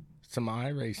talking some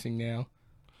iRacing now.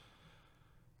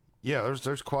 Yeah,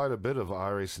 there's quite a bit of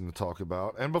iRacing to talk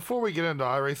about. And before we get into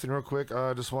iRacing real quick,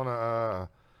 I just want to,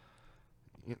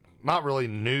 not really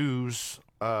news.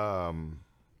 Hold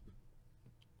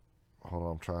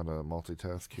on, I'm trying to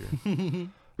multitask here.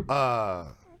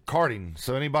 Karting.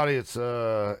 So anybody that's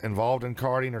involved in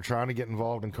karting or trying to get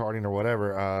involved in karting or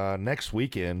whatever, next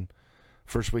weekend,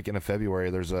 first weekend of February,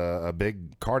 there's a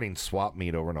big karting swap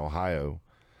meet over in Ohio.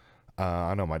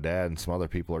 I know my dad and some other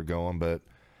people are going, but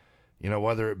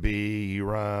whether it be you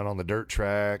run on the dirt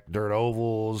track, dirt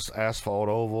ovals, asphalt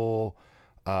oval,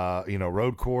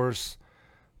 road course,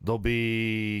 there'll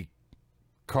be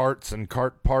carts and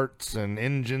cart parts and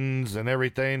engines and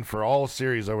everything for all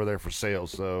series over there for sale.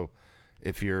 So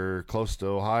if you're close to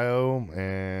Ohio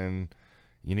and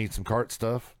you need some kart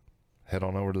stuff, head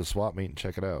on over to the swap meet and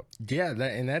check it out. Yeah,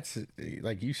 that's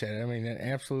like you said. I mean, an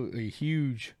absolutely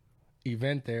huge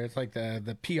event there. It's like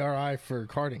the PRI for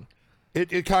karting.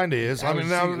 It kind of is. I mean,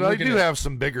 now they do at- have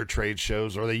some bigger trade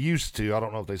shows, or they used to. I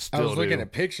don't know if they I still was looking do.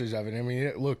 at pictures of it. I mean,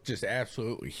 it looked just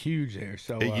absolutely huge there.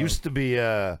 So It used to be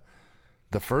the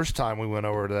first time we went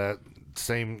over to that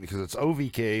same, because it's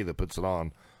OVK that puts it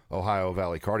on, Ohio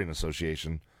Valley Karting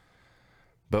Association.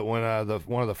 But when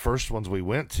one of the first ones we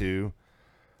went to,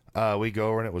 we go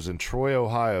over, and it was in Troy,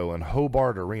 Ohio, and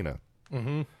Hobart Arena.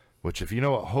 Mm-hmm. Which, if you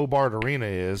know what Hobart Arena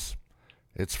is,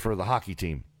 it's for the hockey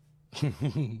team.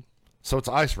 So it's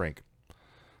an ice rink.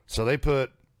 So they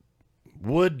put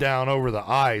wood down over the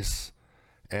ice,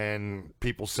 and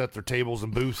people set their tables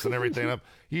and booths and everything up.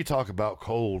 You talk about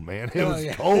cold, man. It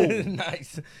was cold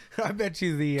Nice. I bet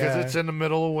you the because it's in the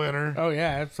middle of winter. Oh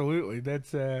yeah, absolutely.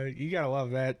 That's you gotta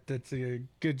love that. That's a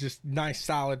good, just nice,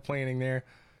 solid planning there.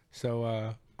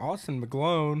 So Austin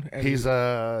McGlone. And He's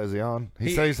is he on?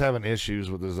 He said he's having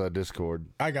issues with his Discord.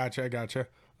 I gotcha.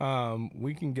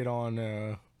 We can get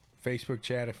on Facebook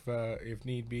chat if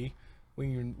need be.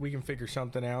 We can figure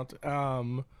something out.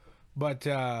 But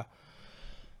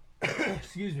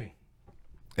excuse me.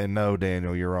 And no,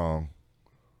 Daniel, you're wrong.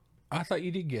 I thought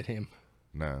you did get him.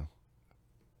 No,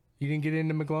 You didn't get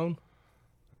into McGlone?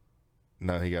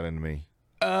 no, he got into me.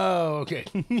 Oh, okay.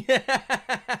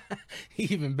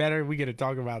 Even better. We get to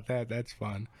talk about that. That's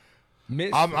fun.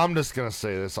 I'm just gonna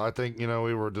say this. I think we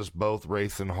were just both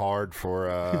racing hard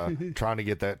for trying to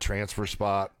get that transfer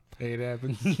spot. It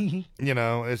happens.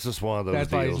 It's just one of those That's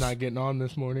deals. why he's not getting on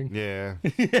this morning. Yeah.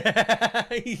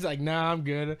 He's like, nah, I'm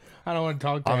good. I don't want to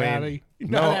talk to Howdy.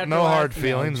 No hard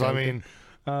feelings. I mean,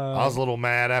 I was a little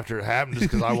mad after it happened just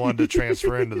because I wanted to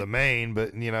transfer into the main,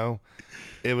 but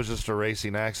it was just a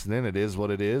racing accident. It is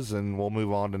what it is, and we'll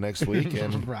move on to next week.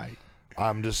 And right.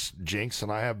 I'm just jinxed,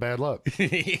 and I have bad luck.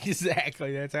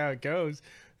 Exactly. That's how it goes.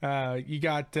 You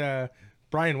got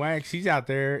Brian Wax. He's out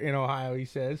there in Ohio, he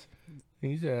says.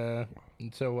 He's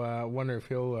so I wonder if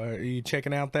he'll are you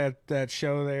checking out that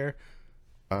show there?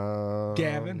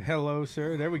 Gavin, hello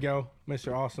sir. There we go.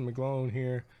 Mr. Austin McGlone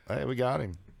here. Hey, we got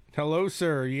him. Hello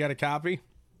sir. You got a copy?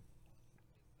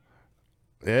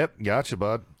 Yep, gotcha,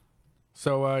 bud.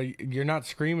 So you're not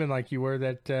screaming like you were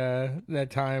that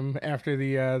time after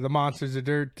the Monsters of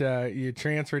Dirt. You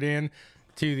transferred in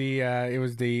to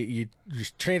you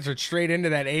just transferred straight into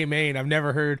that A main. I've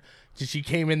never heard. Just you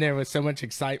came in there with so much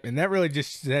excitement. That really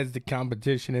just says the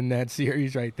competition in that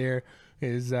series right there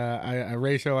is a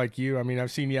racer like you. I mean, I've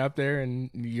seen you up there, and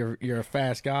you're a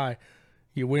fast guy.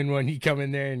 You win one, you come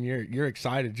in there, and you're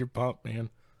excited. You're pumped, man.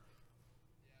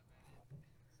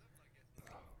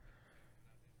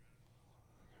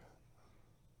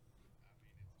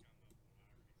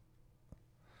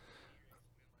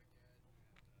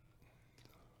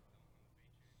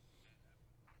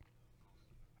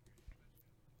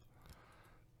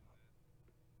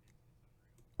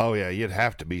 Oh yeah, you'd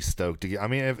have to be stoked to get. I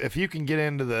mean, if you can get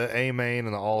into the A main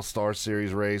and the All Star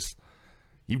Series race,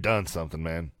 you've done something,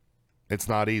 man. It's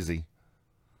not easy.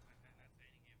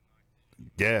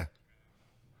 Yeah.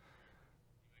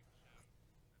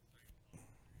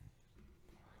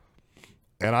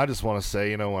 And I just want to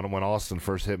say, when Austin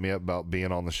first hit me up about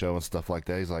being on the show and stuff like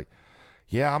that, he's like,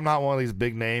 "Yeah, I'm not one of these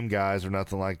big name guys or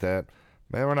nothing like that."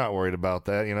 Man, we're not worried about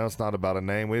that. It's not about a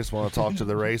name. We just want to talk to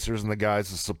the racers and the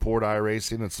guys that support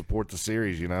iRacing and support the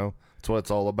series, That's what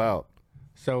it's all about.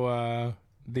 So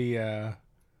they're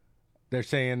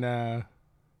saying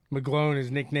McGlone is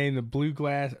nicknamed the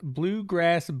Bluegrass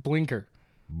Blinker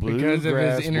because of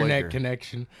his internet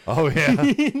connection. Oh, yeah.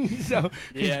 So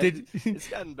yeah, it's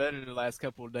gotten better the last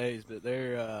couple of days, but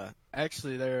they're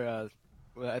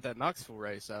at that Knoxville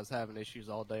race, I was having issues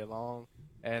all day long,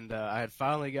 and I had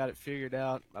finally got it figured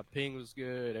out. My ping was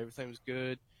good, everything was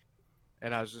good,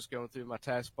 and I was just going through my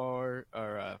taskbar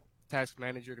or task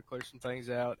manager to clear some things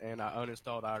out, and I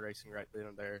uninstalled iRacing right then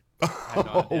and there. I had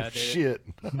no idea I did shit!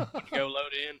 It. Go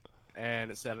load in,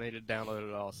 and it said I needed to download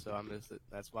it all, so I missed it.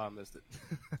 That's why I missed it.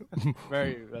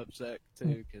 Very upset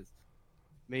too, because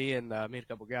me and a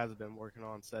couple guys have been working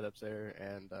on setups there,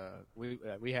 and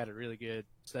we had a really good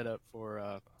setup for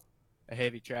a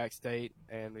heavy track state,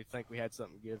 and we think we had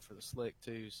something good for the slick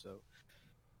too. So,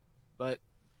 but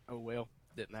oh well,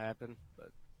 didn't happen.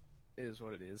 But it is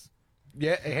what it is.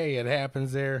 Yeah, hey, it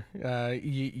happens there.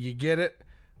 You get it,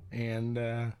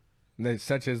 and that's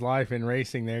such is life in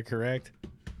racing. There, correct?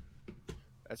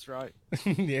 That's right.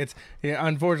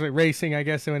 Unfortunately, racing. I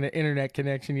guess when the internet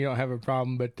connection, you don't have a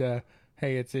problem, but.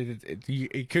 Hey,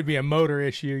 it could be a motor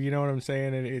issue, you know what I'm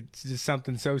saying? And it's just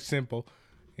something so simple,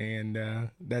 and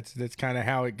that's kind of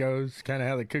how it goes, kind of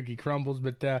how the cookie crumbles.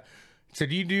 But so,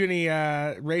 do you do any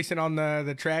racing on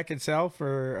the track itself,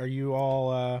 or are you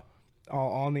all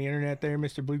on the internet there,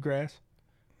 Mr. Bluegrass?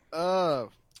 Well,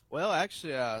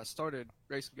 actually, I started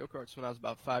racing go-karts when I was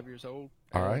about 5 years old.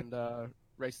 All right. And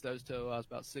raced those till I was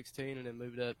about 16, and then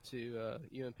moved up to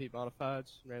UMP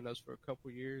Modifieds. Ran those for a couple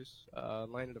years.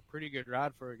 Landed a pretty good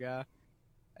ride for a guy,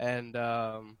 and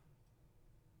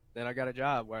then I got a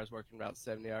job where I was working about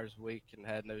 70 hours a week and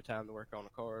had no time to work on a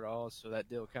car at all. So that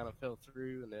deal kind of fell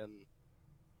through, and then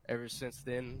ever since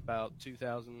then, about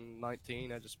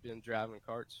 2019, I've just been driving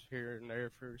carts here and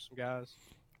there for some guys.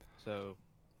 So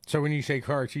when you say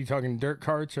carts, are you talking dirt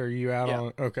carts, or are you out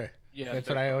on? Okay. Yeah, that's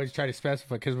what I always try to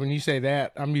specify, because when you say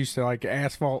that, I'm used to like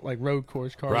asphalt, like road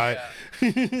course cars. Right.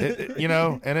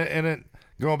 it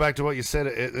going back to what you said,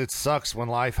 it sucks when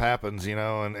life happens,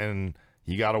 and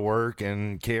you got to work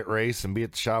and can't race and be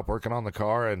at the shop working on the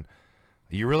car, and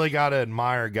you really got to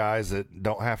admire guys that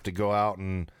don't have to go out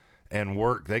and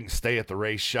work. They can stay at the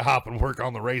race shop and work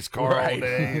on the race car all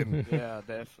day. And yeah,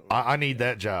 definitely. I need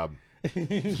that job.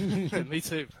 Me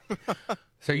too.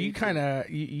 So you kind of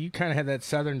had that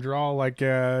southern drawl, like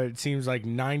it seems like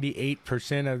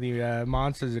 98% of the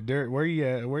Monsters of Dirt. Where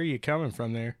are you coming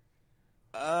from there?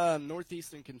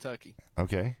 Northeastern Kentucky.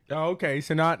 Okay. Oh, okay.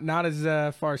 So not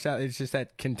as far south. It's just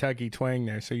that Kentucky twang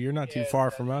there. So you're not too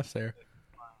far from us there.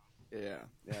 Yeah.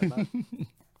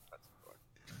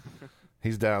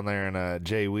 He's down there in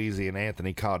Jay Weezy and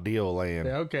Anthony Caudillo land.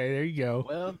 Okay, there you go.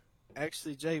 Well,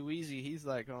 actually, Jay Weezy, he's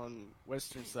like on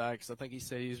western side because I think he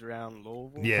said he's around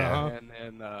Louisville. Yeah. Uh-huh.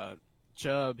 And then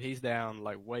Chubb, he's down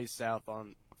like way south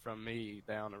from me,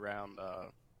 down around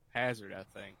Hazard, I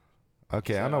think.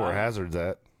 Okay, I So know where I'm- Hazard's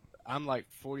at. I'm like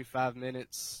 45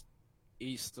 minutes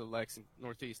east of Lexington,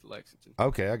 northeast of Lexington.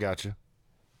 Okay, I got you.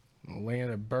 Land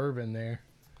of bourbon there.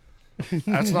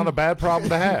 That's not a bad problem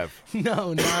to have.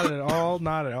 No, not at all.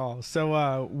 Not at all.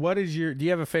 So, do you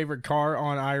have a favorite car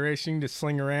on iRacing to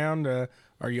sling around? Are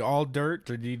you all dirt,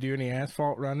 or do you do any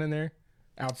asphalt running there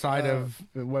outside of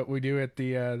what we do at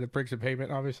the Pricks of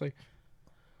Pavement, obviously?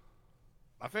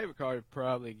 My favorite car would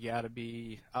probably got to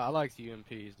be. I like the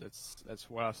UMPs. That's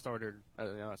where I started.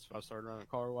 That's why I started running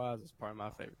car wise. It's probably my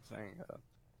favorite thing.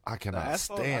 I cannot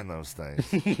asphalt, stand those things.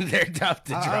 They're tough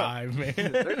to drive, man.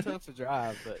 They're tough to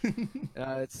drive, but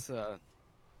it's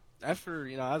after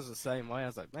I was the same way. I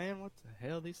was like, man, what the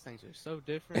hell? These things are so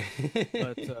different.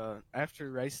 But after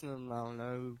racing them, I don't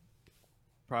know,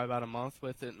 probably about a month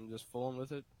with it and just fooling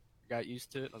with it, got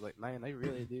used to it. And I was like, man, they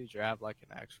really do drive like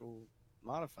an actual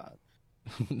modified.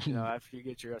 After you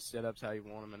get your setups how you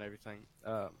want them and everything.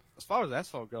 As far as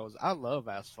asphalt goes, I love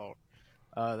asphalt.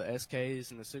 The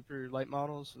SKs and the super late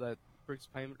models that Bricks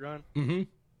Payment run, Mm-hmm.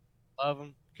 love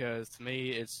them because to me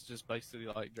it's just basically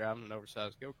like driving an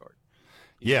oversized go kart.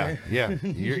 Yeah, you're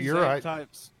Same right.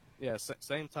 Types,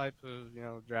 same type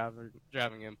of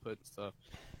driving input and stuff.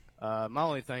 My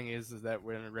only thing is that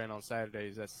when I run on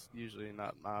Saturdays, that's usually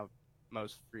not my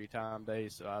most free time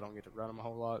days, so I don't get to run them a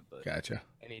whole lot. But Gotcha.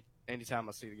 anytime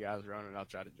I see the guys running, I'll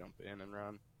try to jump in and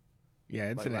run. Yeah,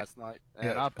 it's Like an last night, and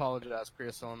Yeah. I apologize,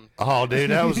 Chris. Oh, dude,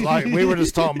 that was like we were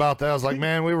just talking about that. I was like,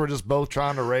 man, we were just both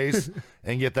trying to race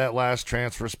and get that last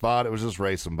transfer spot. It was just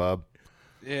racing, bub.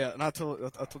 Yeah, and I told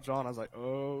John, I was like,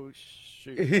 oh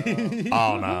shoot,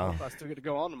 Oh no, I still get to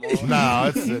go on tomorrow. no,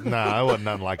 it wasn't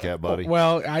nothing like that, buddy.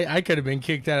 Well, I could have been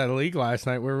kicked out of the league last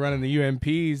night. We were running the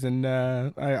UMPs, and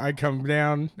I come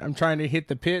down. I'm trying to hit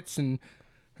the pits, and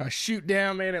I shoot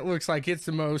down. Man, it looks like it's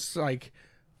the most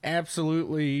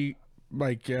absolutely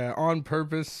on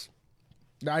purpose.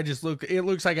 It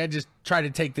looks like I just try to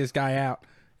take this guy out,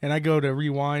 and I go to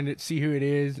rewind it, see who it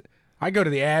is. I go to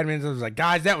the admins. I was like,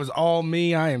 guys, that was all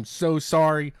me. I am so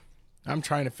sorry. I'm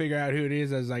trying to figure out who it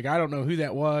is. I was like, I don't know who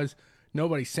that was.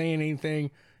 Nobody's saying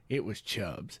anything. It was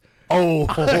Chubbs. Oh,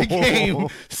 I came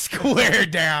square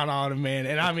down on him, man.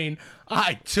 And I mean,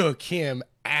 I took him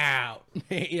out.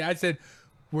 I said,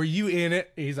 were you in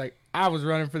it? He's like, I was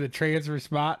running for the transfer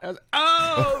spot. I was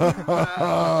like,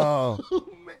 oh,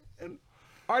 man.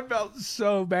 I felt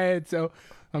so bad. So,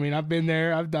 I mean, I've been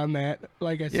there. I've done that.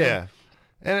 Like I said. yeah.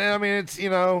 And I mean,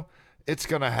 it's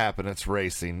going to happen. It's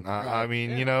racing. I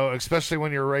mean, especially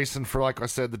when you're racing for, like I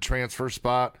said, the transfer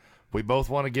spot. We both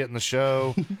want to get in the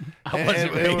show. I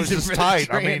wasn't it was racing just for the tight.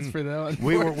 I mean, transfer, though,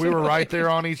 we were right there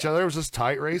on each other. It was just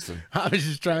tight racing. I was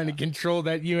just trying to control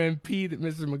that UMP that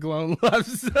Mr. McGlone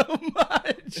loves so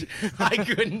much. I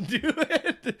couldn't do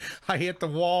it. I hit the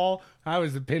wall. I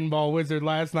was a pinball wizard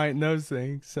last night in those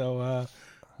things. So,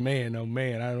 man, oh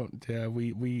man, I don't.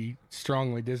 We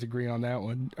strongly disagree on that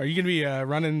one. Are you gonna be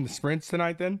running the sprints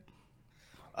tonight then?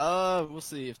 We'll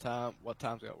see what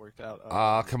times got worked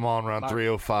out. Come on, round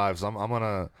 305s. I'm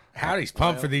gonna. Howdy's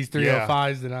pumped for these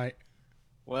 305s tonight.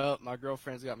 Well, my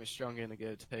girlfriend's got me strung in to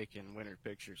go taking winter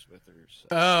pictures with her. So.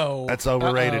 Oh, That's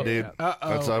overrated, dude. Uh-oh.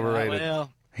 That's overrated.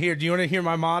 Well, Here, do you want to hear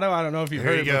my motto? I don't know if you've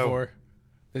Here heard you it go. before.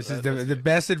 This is the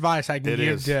best advice I can It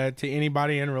give is. to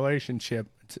anybody in a relationship.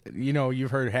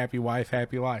 You've heard happy wife,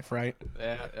 happy life, right?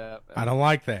 yeah. I don't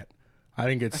like that. I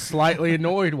think it's slightly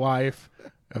annoyed wife,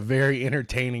 a very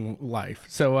entertaining life.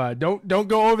 So don't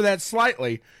go over that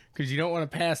slightly because you don't want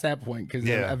to pass that point because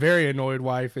Yeah. a very annoyed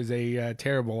wife is a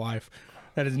terrible life.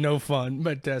 That is no fun.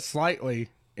 But slightly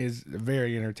is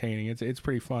very entertaining. It's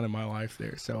pretty fun in my life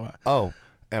there. So Oh,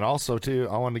 and also too,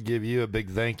 I want to give you a big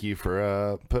thank you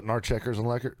for putting our checkers and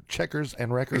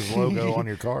Wreckers logo on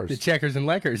your cars. the checkers and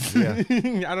leckers.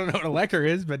 Yeah. I don't know what a lecker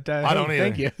is, but I don't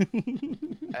thank either. you.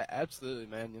 Absolutely,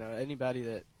 man. Anybody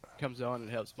that comes on and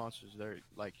helps sponsors, they're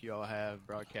like you all have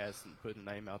broadcasts and putting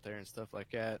a name out there and stuff like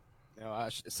that.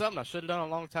 It's something I should have done a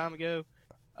long time ago.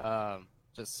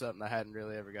 Just something I hadn't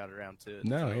really ever got around to.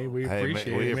 No, So, hey, we Hey,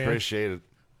 appreciate we it, man. appreciate it.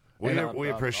 We Yeah, we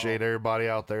not appreciate at all. everybody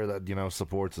out there that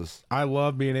supports us. I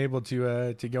love being able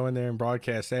to go in there and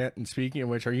broadcast that. And speaking of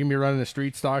which, are you gonna be running the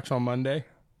street stocks on Monday?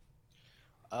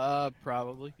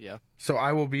 probably, yeah. So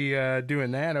I will be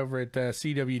doing that over at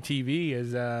CWTV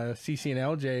as CC and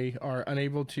LJ are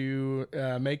unable to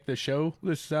make the show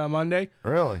this Monday.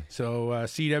 Really? So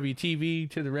CWTV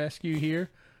to the rescue here.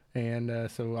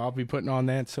 and so I'll be putting on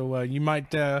that. So you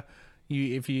might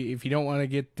if you don't want to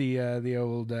get the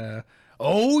old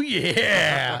oh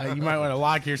yeah, you might want to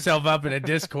lock yourself up in a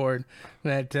Discord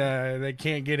that they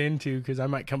can't get into, because I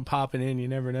might come popping in. You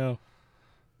never know.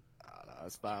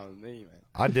 That's fine with me, man.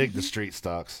 I dig the street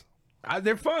stocks.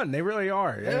 They're fun. They really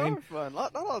are. They are fun.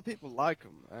 Not a lot of people like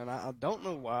them, and I don't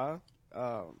know why.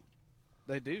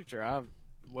 They do drive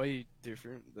way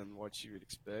different than what you would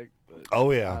expect, but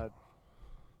Oh yeah.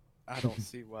 I don't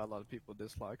see why a lot of people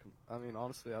dislike them. I mean,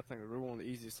 honestly, I think they're one of the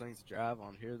easiest things to drive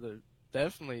on here. They're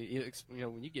definitely,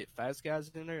 when you get fast guys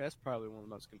in there, that's probably one of the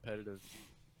most competitive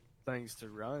things to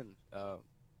run.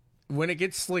 When it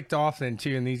gets slicked off then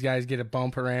too, and these guys get a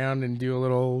bump around and do a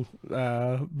little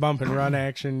bump and run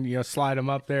action, slide them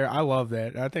up there. I love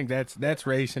that. I think that's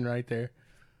racing right there.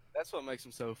 That's what makes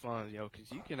them so fun, because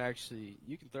you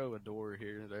can throw a door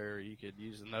here or there, or you could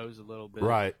use the nose a little bit.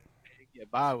 Right. Get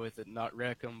by with it and not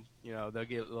wreck them. They'll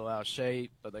get a little out of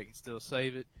shape, but they can still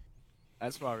save it.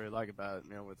 That's what I really like about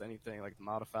it. With anything like the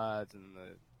modifieds and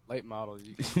the late models,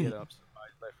 you can get up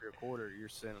somebody's left rear quarter, you're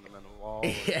sending them in the wall.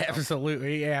 Yeah,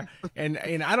 absolutely, yeah.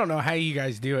 And I don't know how you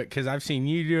guys do it, because I've seen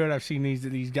you do it. I've seen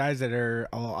these guys that are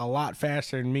a lot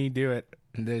faster than me do it.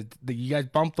 You guys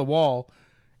bump the wall,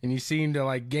 and you seem to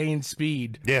like gain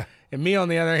speed. Yeah. And me, on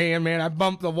the other hand, man, I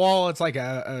bump the wall. It's like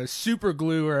a super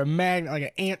glue or a magnet, like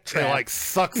an ant trap. It like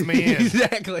sucks me in.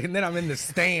 Exactly. And then I'm in the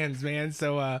stands, man.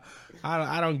 So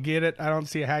I don't get it. I don't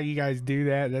see how you guys do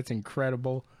that. That's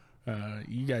incredible.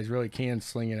 You guys really can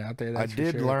sling it out there. That's I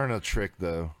did for sure. learn a trick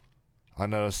though. I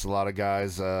noticed a lot of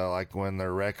guys like when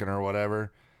they're wrecking or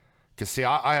whatever. Cause see,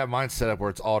 I have mine set up where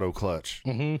it's auto clutch.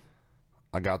 Mm-hmm.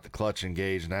 I got the clutch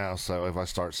engaged now, so if I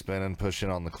start spinning, pushing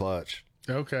on the clutch.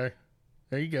 Okay.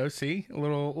 There you go. See, a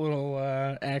little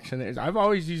action there. I've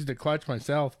always used the clutch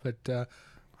myself, but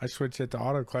I switched it to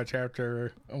auto clutch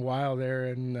after a while there,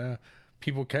 and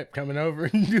people kept coming over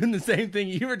and doing the same thing.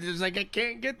 You were just like, I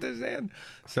can't get this in.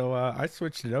 So I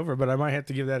switched it over, but I might have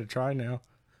to give that a try now.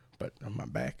 But my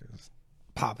back is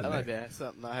popping That might there. be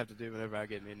something I have to do whenever I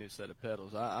get me a new set of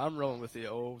pedals. I'm rolling with the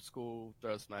old school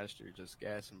Thrustmaster, just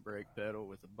gas and brake pedal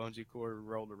with a bungee cord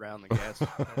rolled around the gas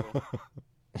pedal.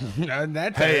 And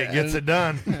that's Hey, it gets it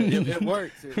done. It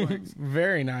works. It works.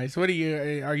 Very nice. What are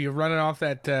you running off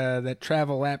that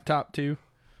travel laptop too?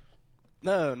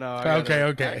 No.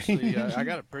 Okay. Actually, I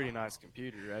got a pretty nice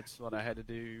computer. That's what I had to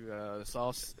do this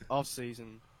off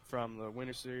season from the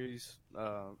Winter Series.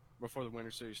 Before the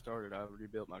Winter Series started, I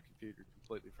rebuilt my computer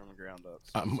completely from the ground up.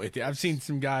 So I'm with you. I've seen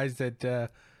some guys that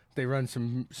they run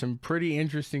some pretty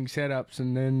interesting setups,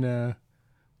 and then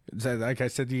so like I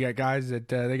said, you got guys that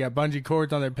they got bungee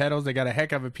cords on their pedals. They got a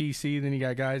heck of a PC. Then you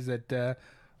got guys that are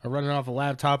running off a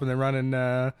laptop and they're running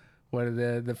the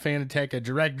Fanatec, a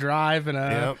direct drive, and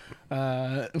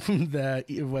the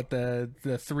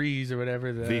threes or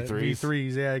whatever, the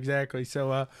V3s. Yeah, exactly.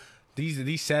 So these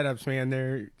setups,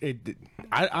 man,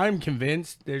 I'm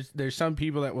convinced there's some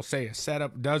people that will say a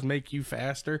setup does make you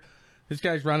faster. This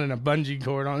guy's running a bungee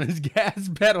cord on his gas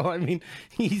pedal. I mean,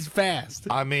 he's fast.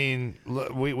 I mean,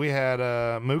 look, we had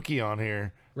Mookie on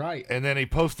here. Right. And then he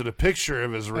posted a picture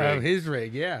of his rig. His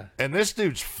rig, yeah. And this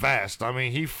dude's fast. I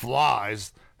mean, he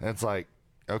flies. And it's like,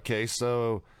 okay,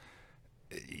 so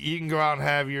you can go out and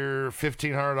have your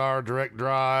 $1,500 direct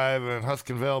drive and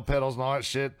Husky-Vale pedals and all that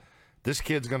shit. This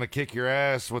kid's gonna kick your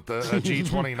ass with a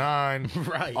G29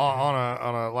 right.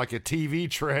 on a like a TV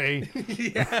tray.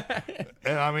 Yeah.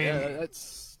 And I mean,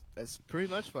 that's pretty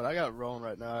much what I got rolling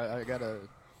right now. I got a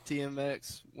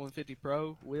TMX 150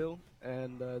 Pro wheel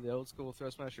and the old school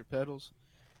Thrustmaster pedals.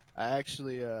 I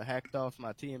actually hacked off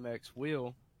my TMX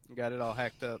wheel and got it all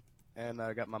hacked up, and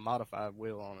I got my modified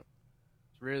wheel on it.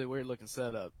 It's a really weird looking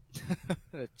setup.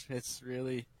 It's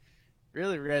really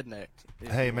redneck.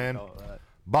 Hey man.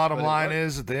 Bottom line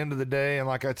is, at the end of the day, and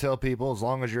like I tell people, as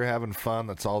long as you're having fun,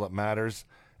 that's all that matters.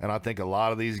 And I think a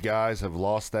lot of these guys have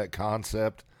lost that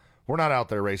concept. We're not out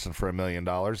there racing for $1 million.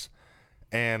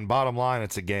 And bottom line,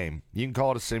 it's a game. You can call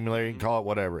it a simulator, you can call it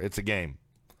whatever. It's a game.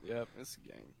 Yep, it's a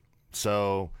game.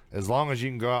 So as long as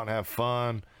you can go out and have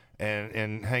fun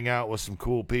and hang out with some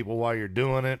cool people while you're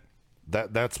doing it,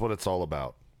 that's what it's all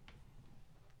about.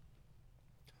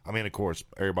 I mean, of course,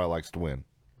 everybody likes to win.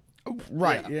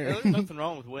 Right. Yeah. There's nothing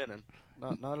wrong with winning.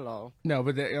 Not at all. No,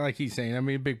 but like he's saying, I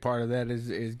mean, a big part of that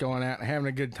is going out and having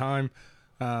a good time.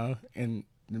 And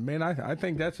man, I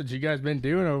think that's what you guys been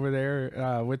doing over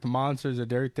there with the Monsters of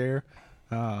Dirt there.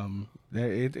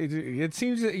 It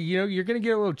seems that you're going to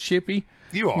get a little chippy.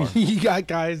 You are. You got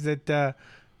guys that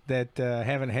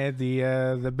haven't had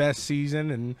the best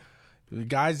season, and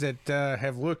guys that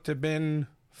have looked to been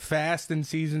fast in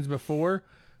seasons before.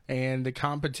 and the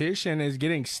competition is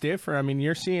getting stiffer. I mean,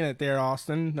 you're seeing it there,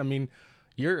 Austin. I mean,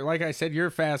 you're like I said, you're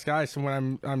a fast guy. So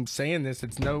when I'm saying this,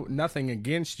 it's nothing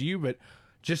against you, but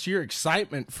just your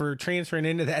excitement for transferring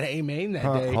into that A main that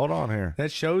day. Hold on here.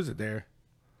 That shows it there.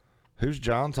 Who's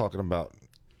John talking about?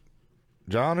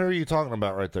 John, who are you talking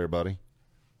about right there, buddy?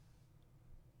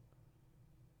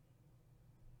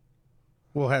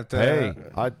 We'll have to. Hey,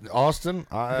 Austin,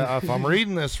 if I'm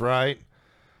reading this right,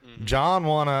 John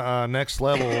won a next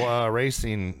level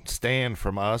racing stand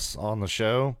from us on the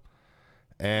show.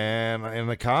 And in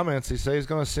the comments, he says he's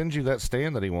going to send you that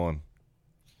stand that he won.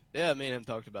 Yeah, me and him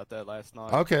talked about that last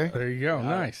night. Okay. There you go.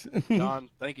 Nice. John,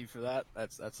 thank you for that.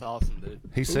 That's awesome, dude.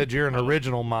 He said you're an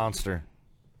original monster.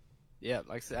 Yeah,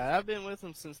 like I said, I've been with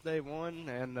him since day one,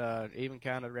 and even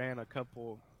kind of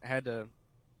had to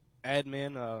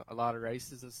admin a lot of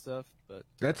races and stuff. But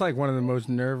That's like one of the most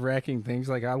nerve-wracking things.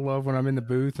 Like, I love when I'm in the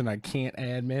booth and I can't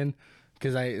admin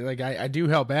because I do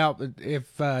help out. But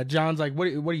if John's like, what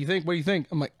do you think? What do you think?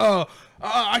 I'm like,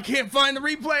 I can't find the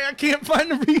replay. I can't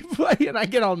find the replay, and I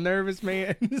get all nervous,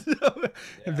 man. So,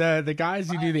 the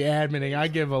guys who do the adminning, I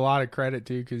give a lot of credit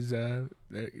to because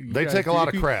They take a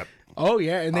lot of crap. Oh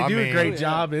yeah, and they do a great yeah.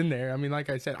 job in there. I mean, like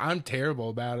I said, I'm terrible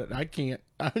about it. I can't.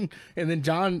 And then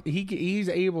John, he's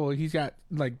able. He's got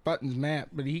like buttons mapped,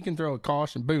 but he can throw a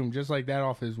caution, boom, just like that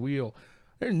off his wheel.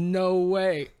 There's no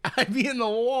way I'd be in the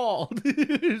wall.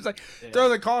 It's like throw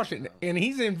the caution, and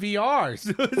he's in VR.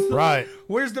 So it's Right. Like,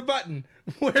 where's the button?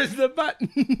 Where's the button?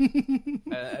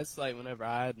 it's like whenever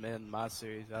I admin my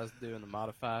series, I was doing the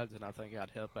modifieds, and I think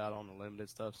I'd help out on the limited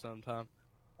stuff sometime.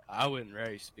 I wouldn't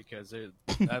race because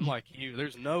I'm like you.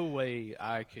 There's no way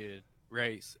I could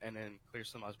race and then clear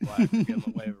somebody's black and give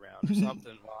them a wave around or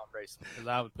something while I'm racing because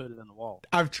I would put it in the wall.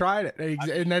 I've tried it,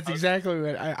 and that's exactly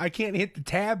what I can't hit the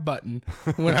tab button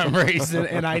when I'm racing,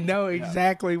 and I know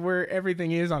exactly where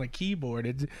everything is on a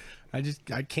keyboard.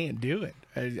 I can't do it.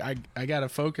 I got to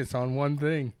focus on one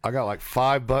thing. I got like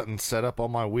 5 buttons set up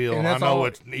on my wheel, And and I that's know all-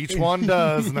 what each one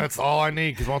does, and that's all I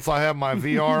need. Because once I have my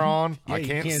VR on, Yeah, I you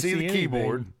can't can't see the see anything.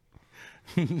 keyboard.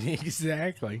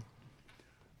 Exactly.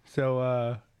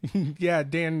 So, yeah,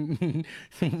 Dan,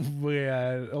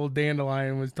 old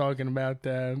Dandelion was talking about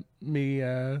me,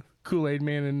 Kool-Aid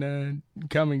Man, and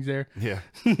Cummings there. Yeah.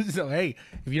 So, hey,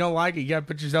 if you don't like it, you got to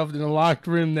put yourself in a locked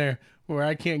room there where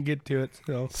I can't get to it.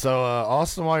 So,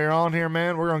 Austin, while you're on here,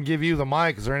 man, we're going to give you the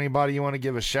mic. Is there anybody you want to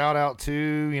give a shout out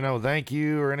to, thank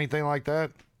you or anything like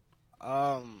that?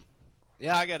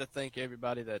 Yeah, I got to thank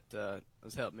everybody that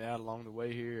has helped me out along the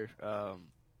way here.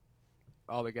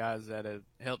 All the guys that have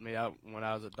helped me out when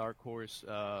I was at Dark Horse,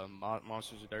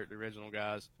 Monsters of Dirt, the original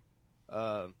guys.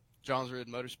 John's Red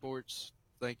Motorsports,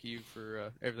 thank you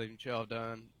for everything that y'all have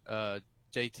done.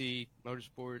 JT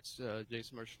Motorsports,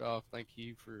 Jason Mershdoff, thank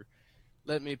you for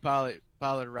letting me pilot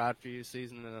a ride for you this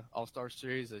season in the All-Star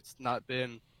Series. It's not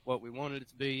been what we wanted it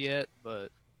to be yet, but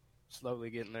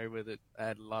slowly getting there with it. I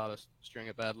had a lot of string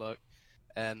of bad luck.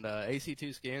 And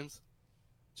AC2 Skins,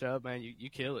 Chubb, man, you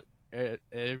kill it. At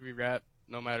every wrap,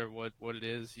 no matter what it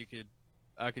is,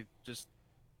 I could just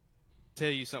tell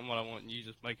you something what I want, and you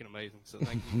just make it amazing. So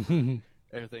thank you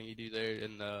for everything you do there.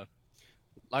 And I'd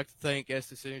like to thank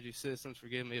Estes Energy Systems for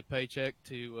giving me a paycheck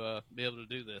to be able to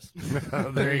do this.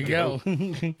 there you go.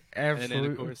 Absolutely. And then,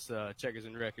 of course, Checkers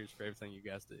and Records for everything you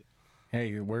guys do.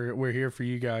 Hey, we're here for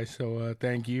you guys. So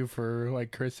thank you for,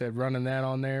 like Chris said, running that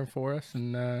on there for us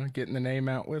and getting the name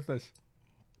out with us.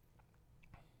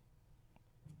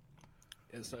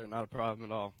 Yes, sir. Not a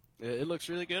problem at all. It looks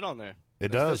really good on there.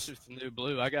 It does. Especially with the new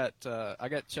blue. I got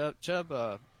Chubb.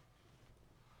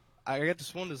 I got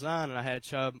this one design, and I had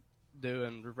Chubb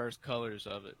doing reverse colors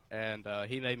of it, and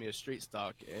he made me a street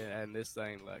stock, and this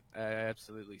thing like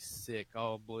absolutely sick,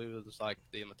 all blue. It was like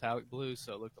the metallic blue,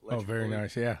 so it looked electric. Oh, very blue.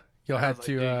 nice. Yeah, you'll I have was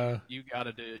to. like, dude, you got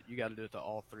to do it. You got to do it to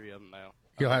all 3 of them now.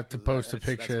 You'll have to 'Cause post a that's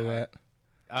picture of fine. that.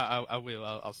 I will.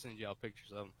 I'll send y'all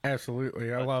pictures of them.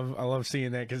 Absolutely, I love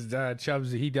seeing that because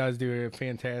Chubbs he does do a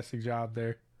fantastic job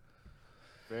there.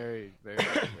 Very, very,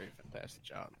 very fantastic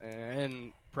job.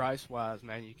 And price wise,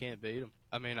 man, you can't beat them.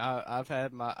 I mean, I've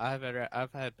had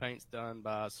paints done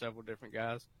by several different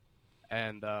guys,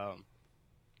 and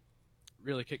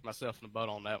really kicked myself in the butt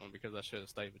on that one because I should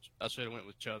have went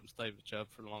with Chubb and stayed with Chubb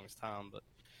for the longest time. But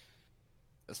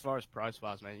as far as price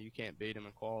wise, man, you can't beat him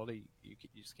in quality. You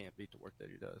just can't beat the work that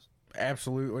he does.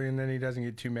 Absolutely, and then he doesn't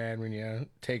get too mad when you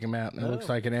take him out, and it No. looks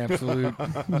like an absolute.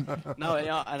 No,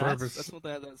 and Purpose. that's one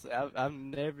thing I've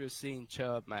never seen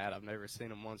Chubb mad. I've never seen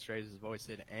him once raise his voice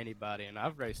at anybody, and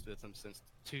I've raced with him since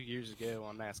 2 years ago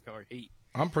on NASCAR Heat.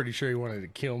 I'm pretty sure he wanted to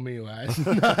kill me last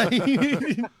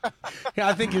night.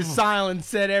 I think his silence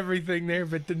said everything there,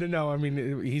 but no, I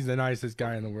mean, he's the nicest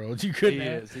guy in the world. You couldn't He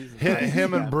have. is. He's a nice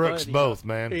Him guy, and Brooks but, you both,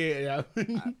 man. Yeah.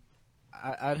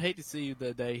 I'd hate to see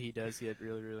the day he does get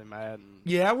really, really mad. And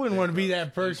Yeah, I wouldn't want to be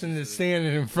that person that's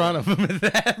standing in front of him at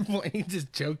that point. He'd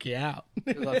just choke you out.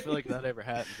 Because I feel like if that ever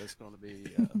happens, that's going to be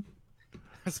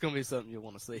it's going to be something you'll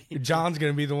want to see. John's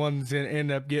gonna be the one that's gonna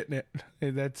end up getting it.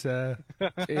 That's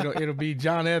it'll be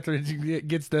John Etheridge who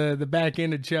gets the back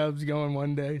end of Chubbs going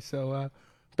one day. So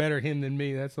better him than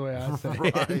me. That's the way I say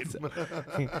it.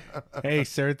 So, hey,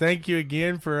 sir, thank you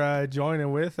again for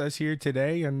joining with us here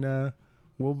today, and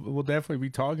we'll definitely be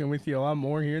talking with you a lot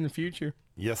more here in the future.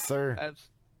 Yes, sir.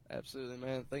 Absolutely,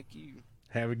 man. Thank you.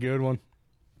 Have a good one.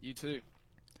 You too.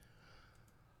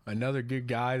 Another good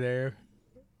guy there.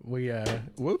 We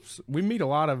meet a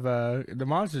lot of the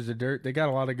Monsters of Dirt. They got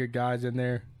a lot of good guys in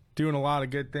there doing a lot of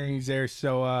good things there.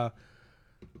 So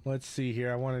let's see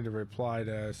here. I wanted to reply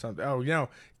to something. Oh,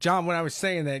 John, when I was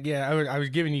saying that, yeah, I was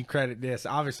giving you credit. This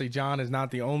obviously John is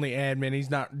not the only admin. He's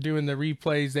not doing the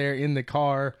replays there in the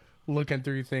car looking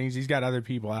through things. He's got other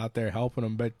people out there helping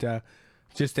him, but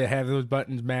just to have those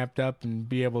buttons mapped up and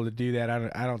be able to do that,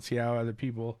 I don't see how other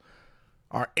people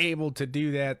are able to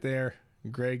do that there.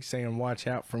 Greg saying, "Watch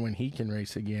out for when he can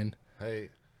race again." Hey,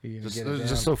 You gonna just, get it down?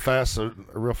 just so fast,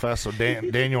 real fast, so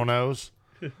Daniel knows.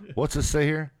 What's it say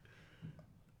here?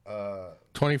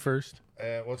 21st,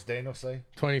 What's Daniel say?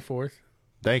 24th.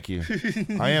 Thank you.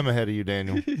 I am ahead of you,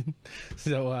 Daniel.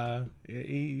 So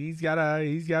he's got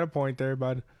a point there,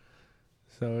 bud.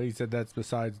 So he said that's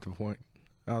besides the point.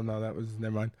 Oh no, that was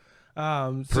never mind.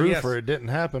 So Proof yes, or it didn't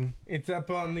happen. it's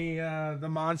up on the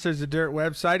Monsters of Dirt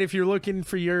website. If you're looking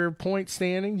for your point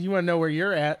standings, you want to know where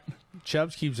you're at.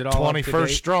 Chubbs keeps it all up to 21st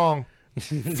date. strong.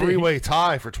 Three-way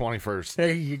tie for 21st.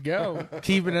 There you go,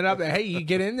 keeping it up there. Hey, you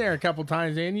get in there a couple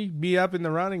times, and you be up in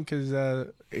the running because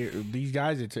these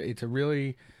guys, it's a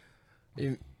really,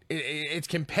 it's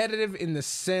competitive in the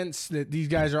sense that these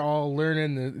guys are all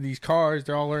learning these cars.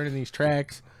 They're all learning these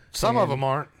tracks. Some of them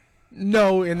aren't.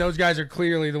 No, and those guys are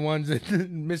clearly the ones that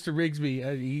Mr.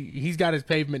 Rigsby, he's got his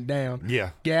pavement down.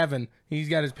 Yeah. Gavin, he's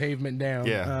got his pavement down.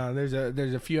 Yeah. There's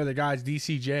a few other guys.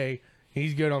 DCJ,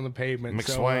 he's good on the pavement.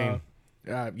 McSwain.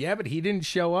 So, yeah, but he didn't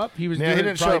show up. He was Yeah, he doing,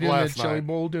 didn't show probably up doing last the Chili night.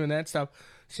 Bowl, doing that stuff.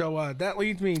 So that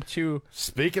leads me to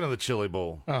Speaking of the Chili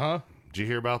Bowl, did you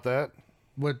hear about that?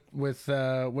 what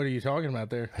are you talking about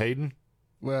there? Hayden?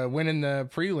 Winning the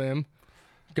prelim,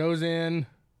 goes in,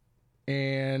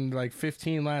 and like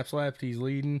 15 laps left, he's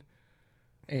leading,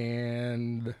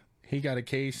 and he got a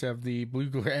case of the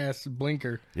bluegrass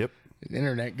blinker. Yep. The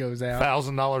internet goes out.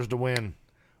 $1,000 to win.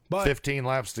 But 15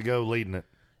 laps to go, leading it.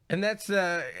 And that's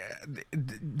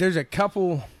there's a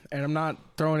couple, and I'm not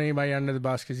throwing anybody under the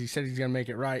bus because he said he's going to make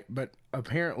it right, but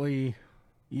apparently,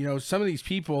 some of these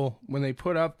people, when they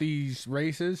put up these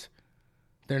races,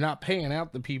 they're not paying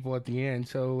out the people at the end.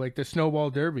 So like the Snowball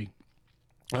Derby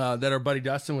that our buddy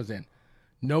Dustin was in,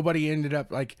 nobody ended up,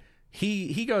 like,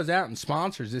 he goes out and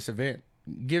sponsors this event,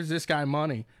 gives this guy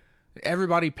money,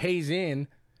 everybody pays in,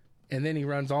 and then he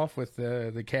runs off with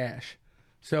the cash.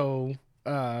 So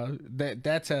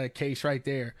that's a case right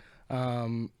there.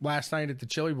 Last night at the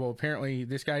Chili Bowl, apparently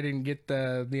this guy didn't get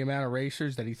the amount of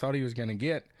racers that he thought he was going to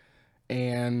get,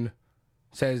 and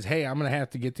says, "Hey, I'm going to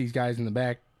have to get these guys in the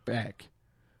back."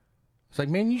 It's like,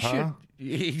 man, you should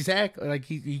exactly, like,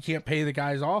 he can't pay the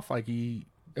guys off like he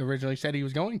originally said he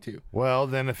was going to. Well,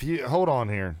 then if you hold on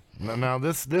here. Now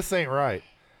this ain't right.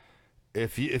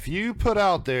 If you put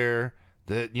out there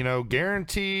that,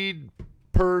 guaranteed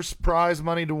purse prize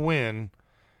money to win,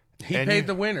 He and paid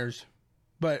the winners,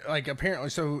 but like apparently,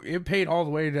 so it paid all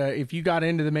the way to if you got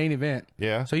into the main event.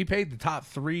 Yeah. So he paid the top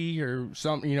 3 or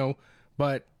something,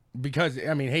 but because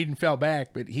Hayden fell back,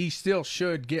 but he still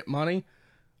should get money.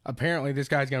 Apparently, this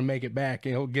guy's going to make it back,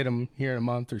 and he'll get him here in a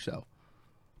month or so.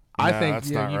 I think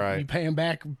that's not right. You pay him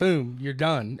back, boom, you're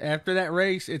done. After that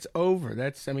race, it's over.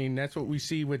 That's what we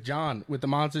see with John with the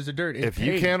Monsters of Dirt. If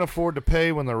you can't afford to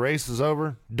pay when the race is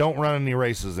over, don't run any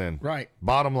races in. Right.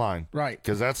 Bottom line. Right.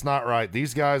 Because that's not right.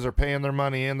 These guys are paying their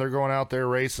money in. They're going out there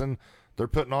racing. They're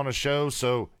putting on a show,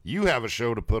 so you have a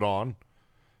show to put on.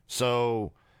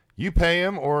 So you pay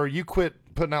them or you quit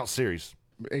putting out series.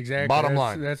 Exactly. Bottom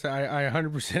line. I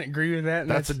 100% agree with that. And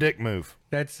That's a dick move.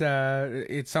 That's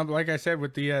it's something like I said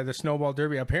with the Snowball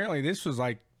Derby. Apparently, this was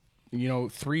like,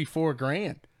 $3-4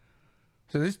 grand.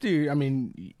 So this dude,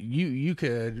 you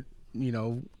could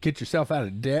get yourself out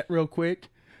of debt real quick.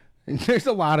 And there's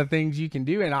a lot of things you can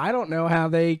do, and I don't know how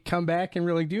they come back and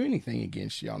really do anything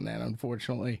against you on that.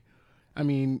 Unfortunately,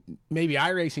 maybe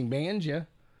iRacing bans you.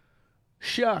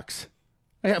 Shucks,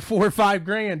 I got 4 or 5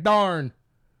 grand. Darn,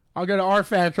 I'll go to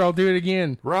RFAT or I'll do it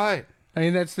again. Right. I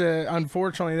mean,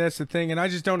 unfortunately, that's the thing, and I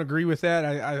just don't agree with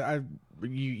that.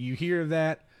 You hear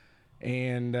that,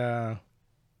 and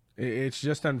it's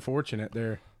just unfortunate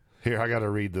there. Here, I got to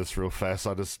read this real fast.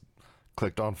 I just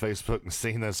clicked on Facebook and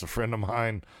seen this. A friend of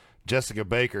mine, Jessica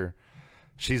Baker,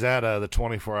 she's at the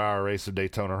 24-hour race of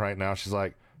Daytona right now. She's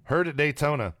like, heard at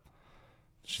Daytona.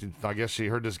 I guess she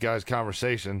heard this guy's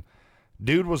conversation.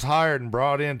 Dude was hired and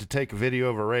brought in to take a video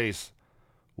of a race.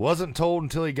 Wasn't told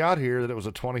until he got here that it was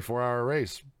a 24-hour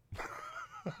race.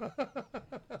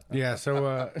 Yeah,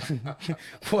 so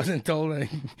wasn't told.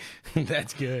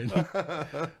 That's good.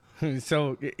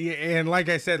 So, and like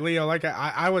I said, Leo, like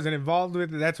I wasn't involved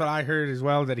with it. That's what I heard as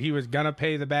well, that he was going to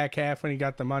pay the back half when he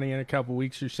got the money in a couple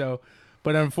weeks or so.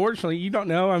 But unfortunately, you don't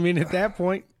know. I mean, at that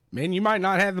point, man, you might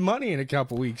not have the money in a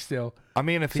couple weeks still. I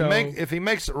mean, if he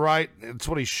makes it right, it's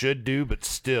what he should do. But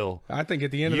still, I think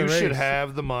at the end of the race, you should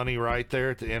have the money right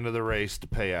there at the end of the race to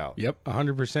pay out. Yep,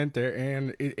 100% there.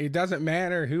 And it doesn't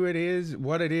matter who it is,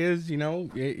 what it is. You know,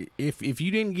 if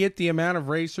you didn't get the amount of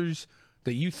racers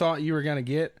that you thought you were going to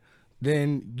get,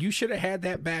 then you should have had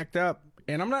that backed up.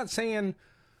 And I'm not saying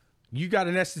you got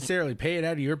to necessarily pay it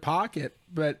out of your pocket,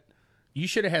 but you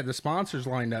should have had the sponsors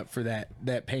lined up for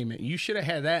that payment. You should have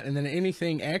had that, and then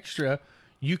anything extra,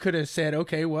 you could have said,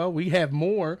 okay, well, we have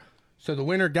more, so the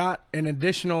winner got an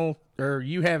additional, or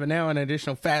you have now an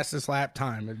additional fastest lap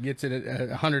time. It gets it at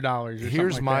 $100.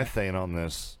 Here's my thing on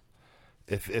this: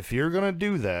 if you're gonna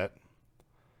do that,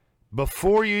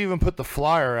 before you even put the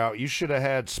flyer out, you should have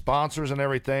had sponsors and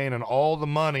everything, and all the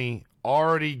money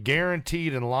already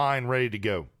guaranteed in line, ready to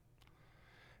go.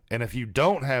 And if you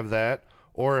don't have that,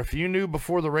 or if you knew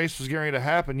before the race was going to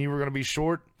happen you were going to be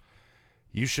short,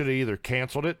 you should have either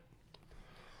canceled it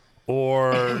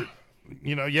or,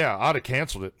 I'd have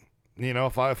canceled it.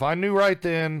 If I knew right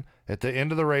then at the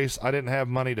end of the race I didn't have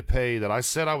money to pay that I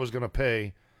said I was going to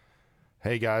pay,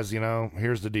 hey guys,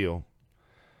 here's the deal.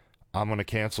 I'm going to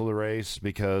cancel the race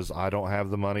because I don't have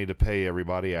the money to pay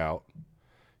everybody out.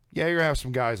 Yeah, you're going to have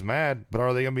some guys mad, but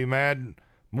are they going to be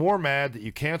more mad that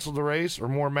you canceled the race, or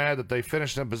more mad that they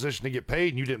finished in position to get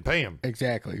paid and you didn't pay them?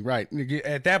 Exactly, right.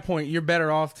 At that point, you're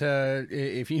better off to,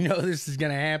 if you know this is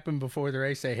going to happen before the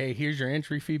race, say, hey, here's your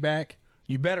entry fee back.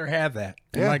 You better have that.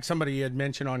 Yeah. And like somebody had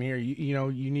mentioned on here,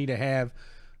 you need to have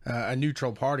a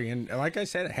neutral party. And like I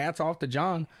said, hats off to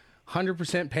John.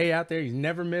 100% pay out there. He's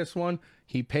never missed one.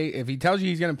 If he tells you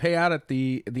he's going to pay out at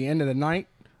the end of the night,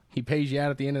 he pays you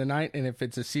out at the end of the night, and if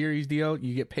it's a series deal,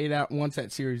 you get paid out once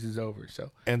that series is over. So,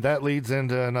 and that leads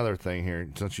into another thing here.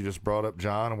 Since you just brought up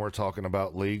John, and we're talking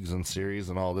about leagues and series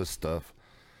and all this stuff,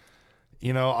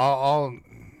 I'm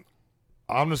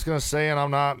just gonna say, and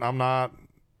I'm not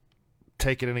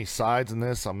taking any sides in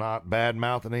this. I'm not bad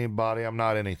mouthing anybody. I'm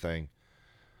not anything.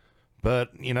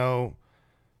 But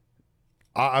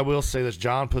I will say this: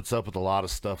 John puts up with a lot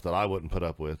of stuff that I wouldn't put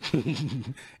up with.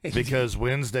 Because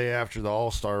Wednesday after the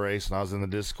All-Star race, and I was in the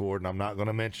Discord, and I'm not going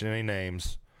to mention any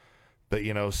names, but,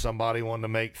 somebody wanted to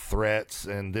make threats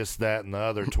and this, that, and the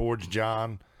other towards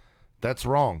John. That's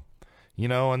wrong.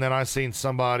 And then I seen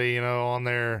somebody, on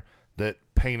there that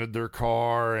painted their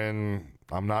car, and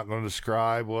I'm not going to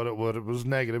describe what it was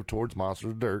negative towards Monsters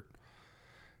of Dirt.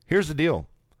 Here's the deal.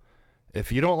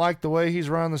 If you don't like the way he's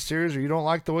running the series, or you don't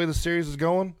like the way the series is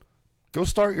going, go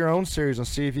start your own series and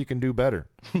see if you can do better.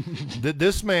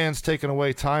 This man's taking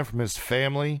away time from his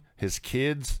family, his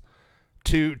kids,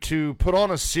 to put on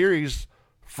a series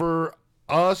for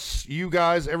us, you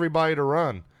guys, everybody to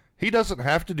run. He doesn't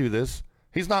have to do this.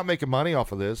 He's not making money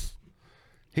off of this.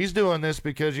 He's doing this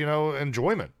because,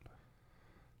 enjoyment.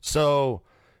 So,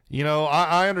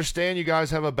 I understand you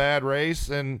guys have a bad race,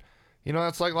 and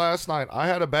that's like last night. I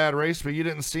had a bad race, but you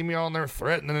didn't see me on there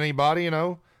threatening anybody,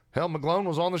 Hell, McGlone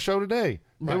was on the show today.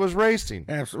 Right. It was racing.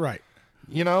 Absolutely right.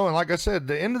 And like I said,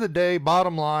 the end of the day,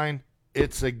 bottom line,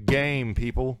 it's a game,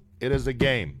 people. It is a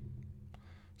game.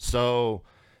 So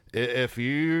if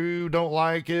you don't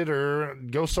like it, or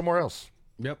go somewhere else.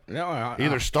 Yep.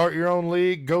 Either start your own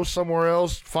league, go somewhere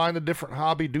else, find a different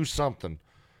hobby, do something.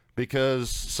 Because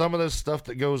some of this stuff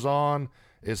that goes on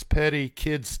is petty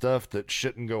kid stuff that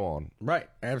shouldn't go on. Right,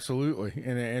 absolutely.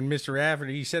 And Mr.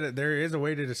 Rafferty, he said that there is a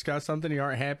way to discuss something you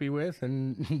aren't happy with,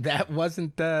 and that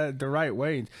wasn't the right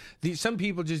way. Some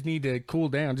people just need to cool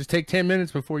down. Just take 10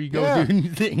 minutes before you go do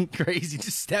anything crazy.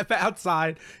 Just step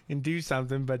outside and do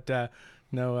something. But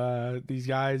no, these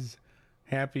guys,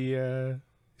 happy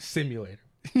simulator.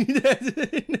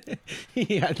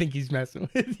 Yeah, I think he's messing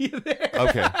with you there.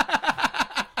 Okay.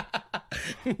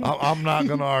 I'm not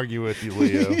going to argue with you,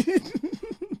 Leo.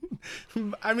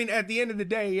 I mean, at the end of the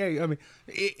day, yeah. I mean,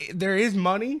 there is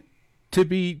money to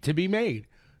be made.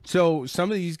 So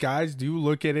some of these guys do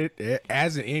look at it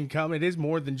as an income. It is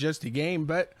more than just a game,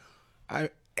 but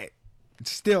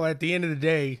still, at the end of the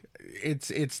day,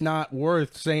 it's not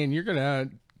worth saying you're gonna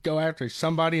go after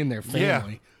somebody in their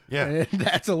family. Yeah.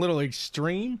 That's a little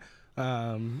extreme,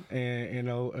 and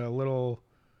a little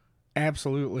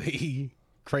absolutely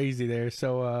crazy there.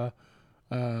 So,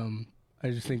 I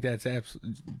just think that's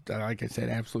like I said,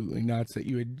 absolutely nuts that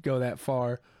you would go that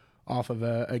far off of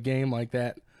a game like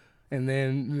that. And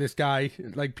then this guy,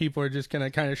 like, people are just going to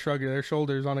kind of shrug their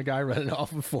shoulders on a guy running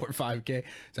off of 4 or 5K.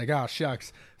 It's like, oh,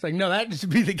 shucks. It's like, no, that should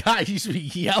be the guy you should be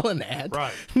yelling at.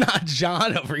 Right. Not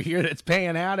John over here that's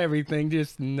paying out everything.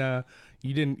 Just, you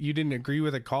didn't agree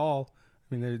with a call.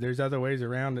 I mean, there's other ways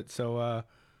around it. So,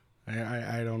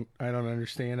 I don't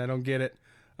understand. I don't get it.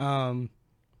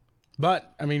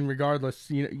 But I mean, regardless,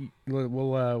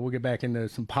 we'll get back into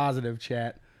some positive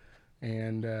chat,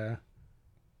 and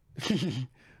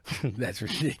that's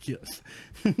ridiculous.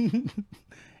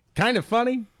 Kind of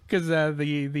funny because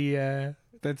the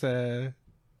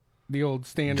old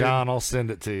standard. John, I'll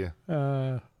send it to you.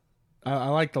 I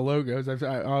like the logos.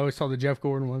 I always saw the Jeff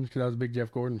Gordon ones because I was a big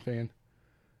Jeff Gordon fan.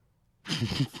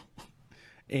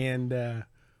 And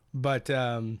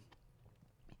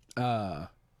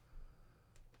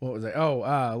what was I?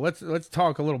 Oh, let's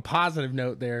talk a little positive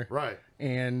note there. Right.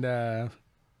 And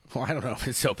well, I don't know if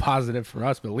it's so positive for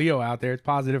us, but Leo out there, it's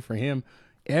positive for him.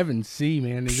 Evan C,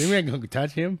 man, is anyone going to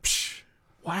touch him? Psh.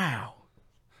 Wow.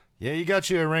 Yeah, you got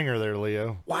you a ringer there,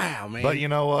 Leo. Wow, man. But you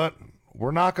know what?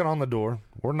 We're knocking on the door.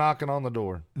 We're knocking on the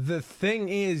door. The thing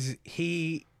is,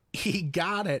 he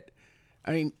got it.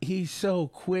 I mean, he's so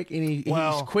quick, and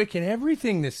he's quick in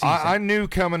everything this season. I knew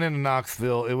coming into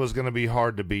Knoxville it was going to be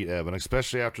hard to beat Evan,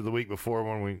 especially after the week before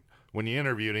when you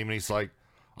interviewed him, and he's like,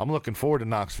 I'm looking forward to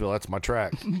Knoxville. That's my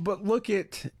track. But look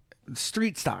at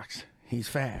street stocks. He's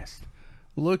fast.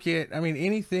 Look at, I mean,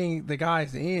 anything the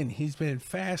guy's in, he's been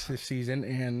fast this season.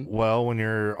 And well, when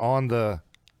you're on the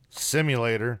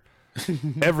simulator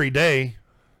every day.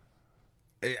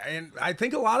 And I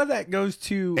think a lot of that goes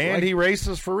to... And he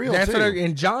races for real, that's too.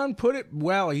 And John put it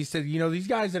well. He said, these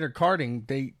guys that are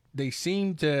karting, they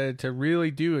seem to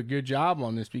really do a good job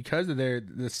on this because of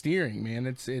the steering, man.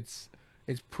 It's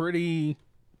pretty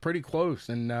close.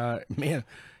 And, man,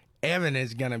 Evan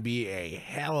is going to be a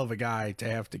hell of a guy to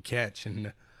have to catch.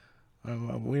 And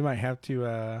we might have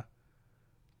to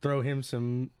throw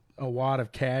him a wad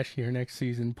of cash here next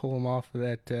season, pull him off of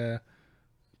that...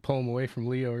 pull him away from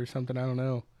Leo or something. I don't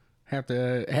know. Have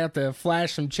to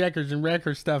flash some checkers and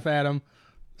wrecker stuff at him.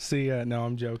 See, no,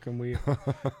 I'm joking.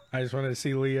 I just wanted to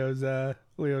see Leo's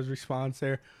response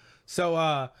there.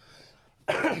 So,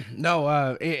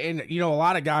 no, and a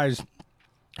lot of guys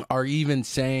are even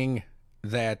saying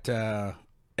that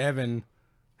Evan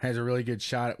has a really good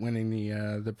shot at winning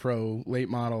the pro late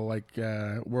model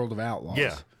World of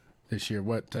Outlaws this year.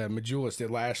 What Majulis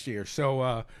did last year.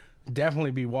 So. Definitely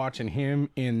be watching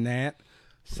him in that.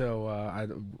 So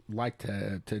I'd like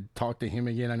to talk to him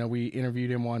again. I know we interviewed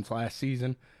him once last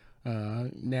season.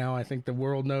 Now I think the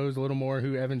world knows a little more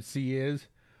who Evan C is.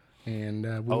 And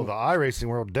the iRacing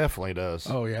world definitely does.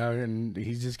 Oh, yeah, and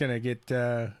he's just going to get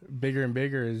bigger and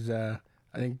bigger as I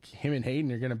think him and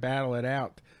Hayden are going to battle it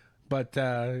out. But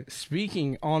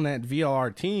speaking on that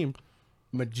VLR team,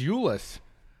 Majulis,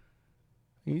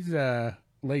 he's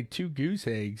laid 2 goose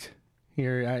eggs.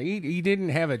 Here, he didn't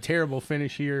have a terrible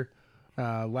finish here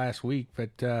last week,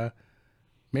 but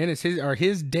man, are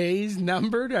his days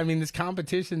numbered? I mean, this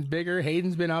competition's bigger.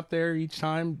 Hayden's been up there each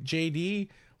time. JD,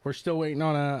 we're still waiting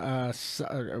on I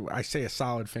say a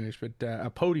solid finish, but a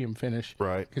podium finish,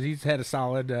 right? Because he's had a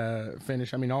solid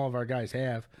finish. I mean, all of our guys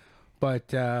have,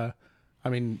 but I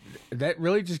mean, that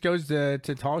really just goes to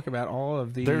talk about all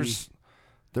of the.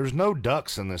 There's no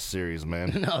ducks in this series, man.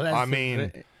 No,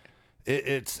 that's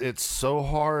It's so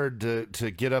hard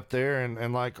to get up there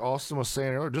and like Austin was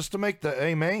saying earlier, just to make the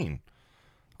A main.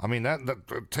 I mean that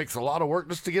takes a lot of work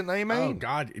just to get in the A main. Oh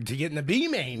God, to get in the B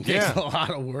main takes a lot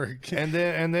of work. And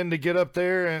then to get up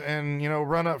there and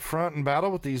run up front and battle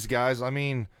with these guys. I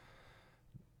mean,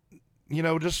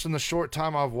 just in the short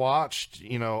time I've watched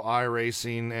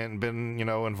iRacing and been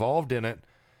involved in it,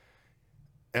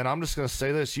 and I'm just gonna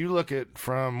say this: you look at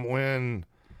from when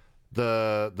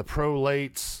the Pro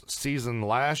Lates season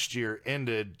last year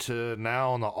ended to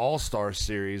now in the All-Star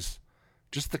Series,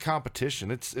 just the competition,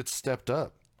 it's stepped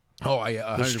up. Oh,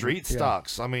 yeah. The street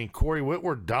stocks. I mean, Corey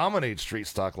Whitworth dominated street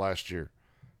stock last year.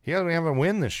 He doesn't have a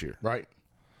win this year. Right.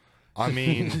 I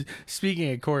mean,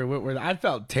 Speaking of Corey Whitworth, I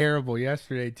felt terrible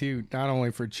yesterday too. Not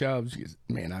only for Chubbs, because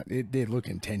man, it did look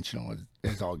intentional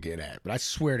as all get at. But I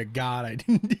swear to God, I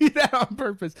didn't do that on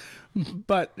purpose.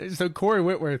 But so Corey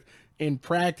Whitworth in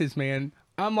practice, man,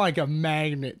 I'm like a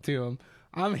magnet to him.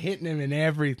 I'm hitting him in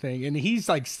everything, and he's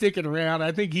like sticking around.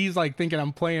 I think he's like thinking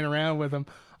I'm playing around with him.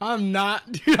 I'm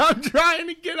not, dude. I'm trying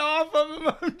to get off of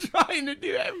him. I'm trying to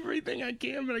do everything I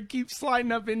can, but I keep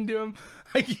sliding up into him.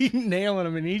 I keep nailing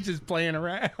him, and he's just playing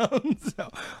around. So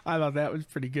I thought that was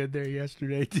pretty good there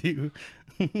yesterday too.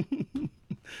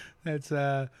 That's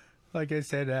like I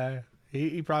said,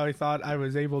 he probably thought I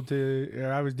was able to,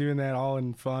 or I was doing that all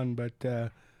in fun,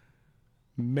 but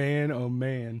man, oh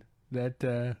man, that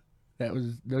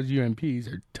was, those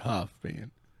UMPs are tough,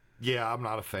 man. yeah, I'm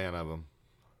not a fan of them.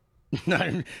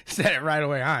 I said it right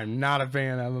away. I'm not a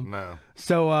fan of them. No.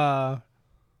 So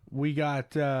we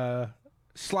got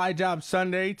Slide Job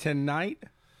Sunday tonight,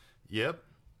 Yep.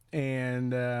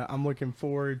 and I'm looking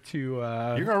forward to.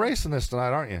 You're gonna race in this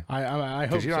tonight, aren't you? I hope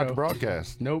Because you don't so. have to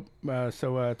broadcast. Nope.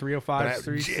 So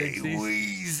 305s, Jay 360s.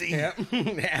 Weezy.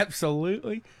 Yep,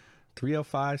 absolutely.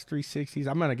 305s, 360s.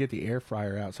 I'm gonna get the air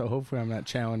fryer out, so hopefully I'm not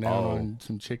chowing down on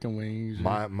some chicken wings.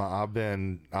 I've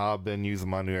been using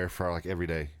my new air fryer like every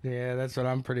day. Yeah, that's what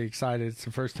I'm pretty excited. It's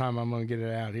the first time I'm gonna get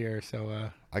it out here, so.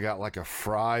 I got like a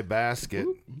fry basket,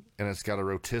 and it's got a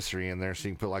rotisserie in there, so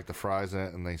you can put like the fries in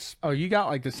it, and Oh, you got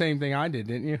like the same thing I did,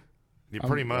 didn't you?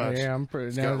 pretty much. Yeah, I'm pretty.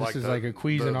 It's Now got this is the- like a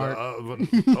Cuisinart. The oven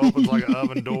opens like an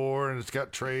oven door, and it's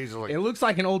got trays. Like It looks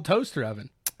like an old toaster oven.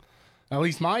 At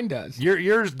least mine does.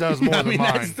 yours does more I than mean,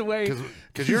 mine. that's the way-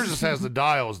 Because yours just has the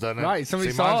dials, doesn't it? Right,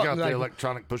 somebody See, saw mine's it, got like- the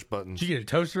electronic push buttons. Did you get a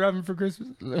toaster oven for Christmas?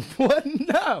 What?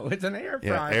 No, it's an air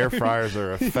Yeah, fryer. air fryers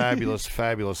are a fabulous,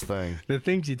 fabulous thing. The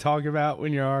things you talk about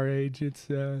when you're our age, it's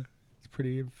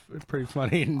pretty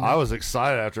funny. And I was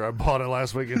excited after I bought it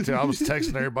last weekend too. I was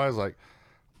texting everybody. I was like,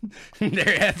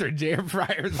 their air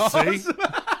fryers. "See, Awesome.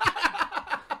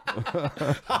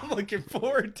 I'm looking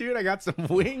forward to it. I got some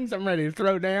wings. I'm ready to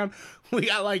throw down. We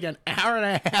got like an hour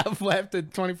and a half left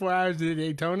at 24 hours to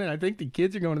Daytona. And I think the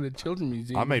kids are going to the Children's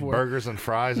Museum. I made before. burgers and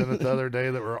fries in it the other day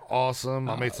that were awesome.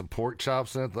 I made some pork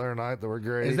chops in it the other night that were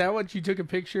great. Is that what you took a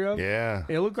picture of? Yeah.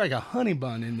 It looked like a honey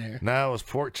bun in there. No, it was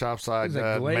pork chops I Was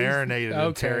it glazed? marinated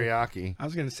Okay. in teriyaki. I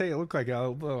was going to say it looked like a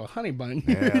little honey bun.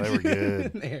 Yeah, they were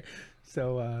good. in there.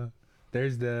 So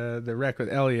there's the wreck with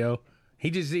Elio. He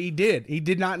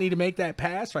did not need to make that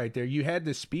pass right there. You had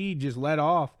the speed just let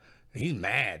off. He's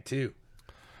mad too.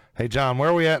 Hey, John, where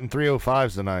are we at in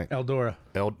 305s tonight? Eldora.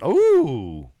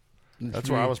 Ooh. That's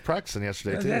where I was practicing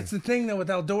yesterday, too. That's the thing though with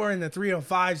Eldora and the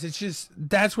 305s. It's just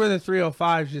that's where the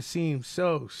 305s just seem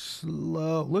so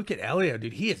slow. Look at Elio,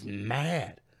 dude. He is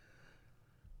mad.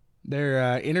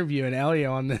 They're interviewing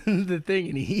Elio on the thing,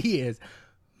 and he is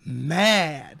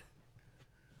mad.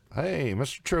 Hey,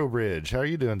 Mr. Trowbridge, how are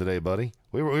you doing today, buddy?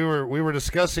 We were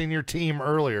discussing your team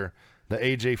earlier, the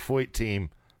AJ Foyt team.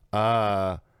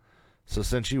 So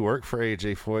since you work for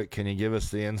AJ Foyt, can you give us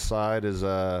the inside? Is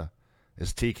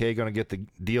TK going to get the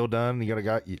deal done? You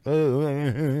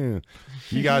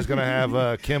guys going to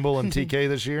have Kimball and TK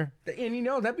this year? And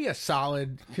that'd be a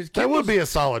solid. That would be a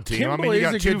solid team. Kimball I mean, you is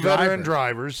got a two good veteran driver.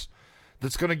 drivers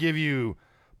that's going to give you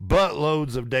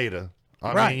buttloads of data.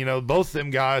 I Right. mean, both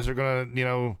them guys are going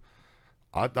to,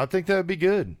 I think that would be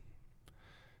good.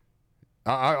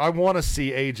 I want to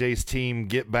see AJ's team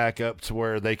get back up to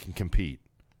where they can compete.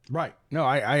 Right. No,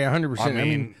 I 100%. I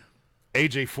mean,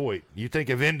 AJ Foyt, you think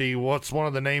of Indy, what's one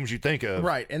of the names you think of?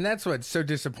 right. And that's what's so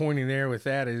disappointing there with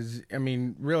that is, I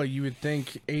mean, really, you would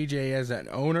think AJ as an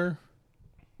owner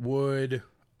would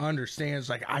understand. It's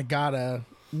like, I got to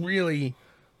really,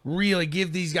 really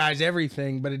give these guys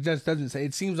everything, but it just doesn't say.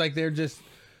 It seems like they're just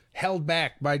held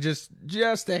back by just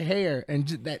a hair. And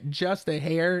just a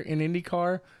hair in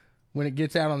IndyCar, when it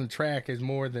gets out on the track, is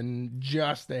more than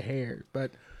just a hair.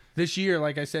 But this year,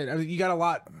 like I said, I mean, you got a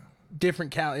lot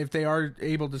different if they are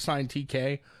able to sign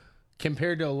TK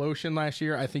compared to Aloshin last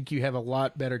year. I think you have a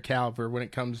lot better caliber when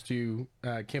it comes to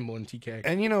Kimball and TK.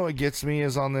 And what gets me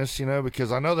is on this,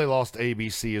 because I know they lost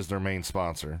ABC as their main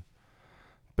sponsor.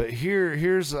 But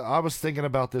here's I was thinking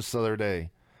about this the other day.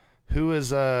 Who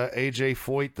is AJ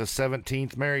Foyt, the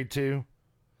 17th, married to?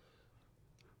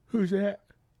 Who's that?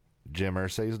 Jim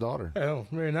Irsay's daughter. Oh,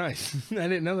 very nice. I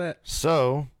didn't know that.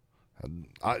 So,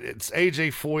 it's AJ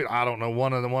Foyt. I don't know,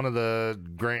 one of the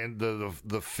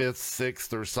the fifth,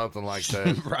 sixth, or something like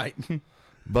that. Right.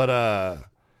 But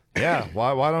yeah,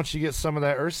 why don't you get some of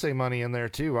that Irsay money in there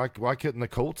too? Why couldn't the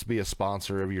Colts be a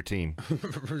sponsor of your team?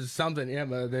 For something, yeah,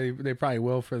 but they probably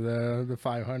will for the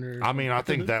 500. I mean, I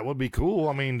think that would be cool.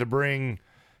 I mean, to bring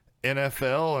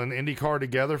NFL and IndyCar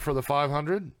together for the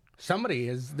 500? Somebody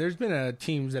is. There's been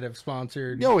teams that have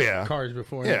sponsored Oh, yeah. cars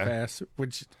before in Yeah. the past,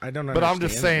 which I don't know. But I'm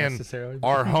just saying, necessarily.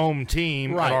 our home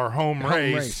team Right. and our home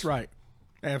race. Right.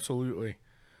 Absolutely.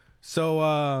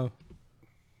 So,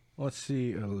 let's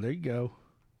see. Oh, there you go.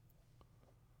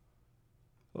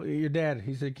 Well, your dad,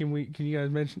 he said, can you guys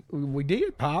mention? We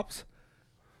did, Pops.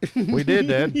 We did,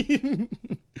 Dad.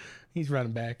 He's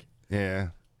running back. Yeah.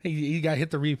 He got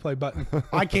hit the replay button.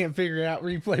 I can't figure out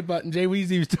replay button. Jay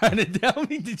Weezy was trying to tell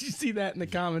me. Did you see that in the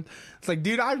comments? It's like,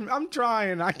 dude, I'm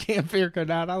trying. I can't figure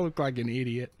it out. I look like an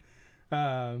idiot.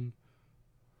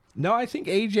 No, I think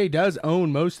AJ does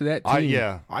own most of that team.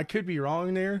 Yeah. I could be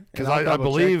wrong there. Because and I'll I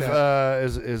believe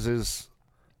double-check that.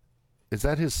 is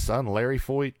that his son, Larry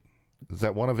Foyt? Is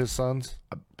that one of his sons?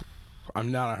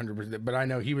 I'm not 100%, but I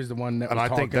know he was the one that And was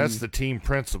I think talking, that's the team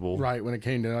principal. right when it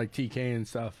came to like TK and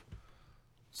stuff.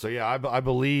 So, yeah, I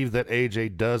believe that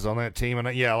AJ does on that team.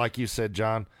 And, yeah, like you said,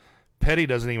 John, Petty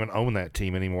doesn't even own that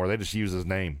team anymore. They just use his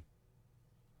name.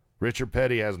 Richard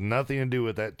Petty has nothing to do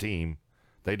with that team.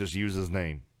 They just use his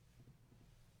name.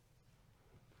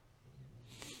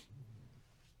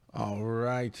 All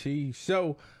righty.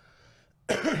 So,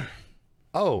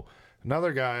 Oh,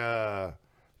 another guy,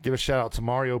 give a shout-out to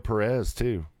Mario Perez,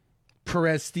 too.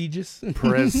 prestigious.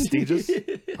 Prestigious.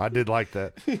 I did like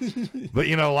that. But,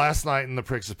 last night in the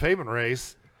Pricks of Pavement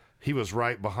race, he was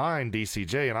right behind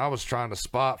DCJ, and I was trying to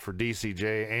spot for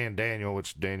DCJ and Daniel,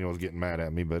 which Daniel was getting mad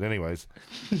at me. But anyways.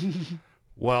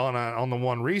 Well, and on the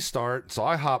one restart, so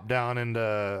I hopped down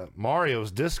into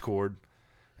Mario's Discord,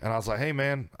 and I was like, hey,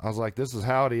 man, I was like, this is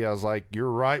Howdy. I was like,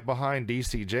 you're right behind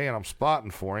DCJ, and I'm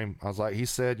spotting for him. I was like, he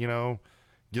said,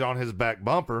 get on his back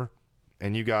bumper,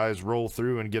 and you guys roll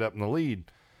through and get up in the lead.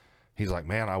 He's like,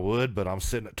 man, I would, but I'm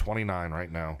sitting at 29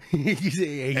 right now.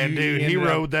 And, dude, he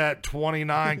rode that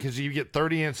 29 because you get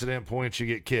 30 incident points, you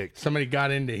get kicked. Somebody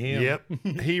got into him.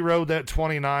 Yep. He rode that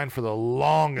 29 for the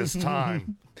longest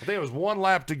time. I think it was one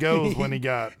lap to go is when he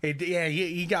got.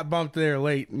 He got bumped there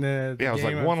late. In the it was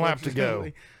game, like one lap to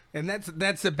go. And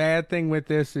that's the bad thing with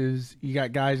this is you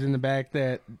got guys in the back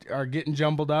that are getting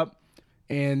jumbled up,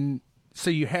 and so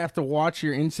you have to watch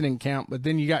your incident count. But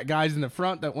then you got guys in the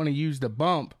front that want to use the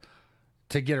bump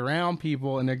to get around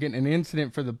people, and they're getting an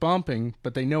incident for the bumping,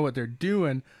 but they know what they're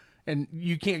doing, and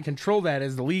you can't control that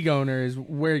as the league owner is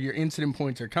where your incident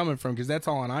points are coming from because that's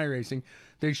all on iRacing.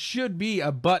 There should be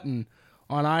a button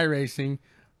on iRacing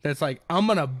that's like, I'm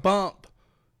gonna bump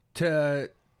to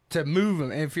move them.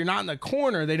 And if you're not in the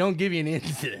corner, they don't give you an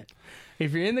incident.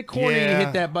 If you're in the corner, you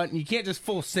hit that button. You can't just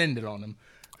full send it on them.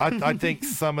 I think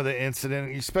some of the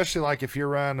incident, especially like if you're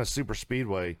running a super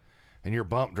speedway and you're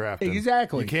bump drafting,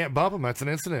 Exactly. you can't bump them. That's an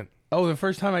incident. Oh, the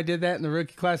first time I did that in the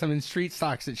rookie class, I'm in street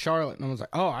stocks at Charlotte, and I was like,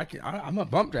 "Oh, I'm gonna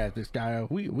bump draft this guy.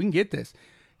 We can get this."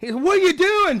 He said, "What are you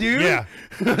doing, dude?" Yeah.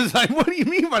 I was like, "What do you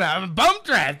mean? What I'm bump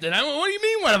drafting? What do you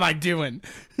mean? What am I doing?"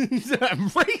 He said, "I'm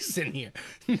racing here."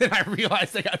 And then I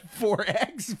realized I got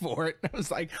 4X for it. I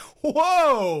was like,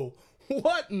 "Whoa,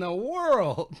 what in the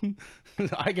world?"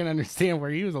 I can understand where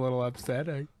he was a little upset.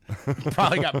 I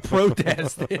probably got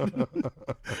protested.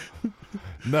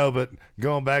 No, but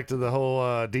going back to the whole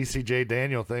DCJ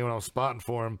Daniel thing when I was spotting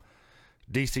for him,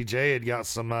 DCJ had got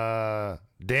some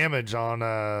damage on,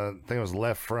 I think it was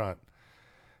left front.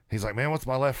 He's like, man, what's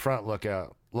my left front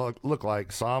look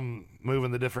like? So I'm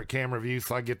moving the different camera views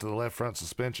so I get to the left front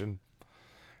suspension.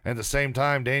 And at the same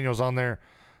time, Daniel's on there,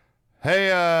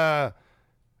 hey,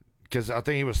 because I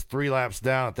think he was 3 laps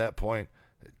down at that point.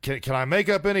 Can I make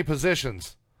up any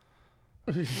positions?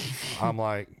 I'm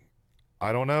like,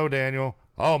 I don't know, Daniel.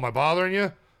 Oh, am I bothering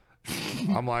you?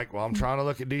 I'm like, well, I'm trying to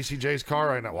look at DCJ's car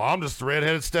right now. Well, I'm just the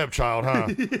redheaded stepchild, huh?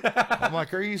 I'm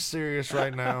like, are you serious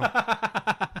right now?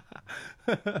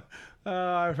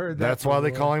 I've heard that. That's why they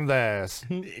before. call him the ass.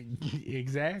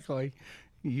 Exactly.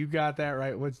 You got that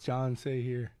right. What's John say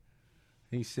here?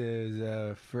 He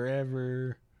says,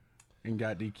 forever and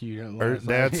got DQ'd.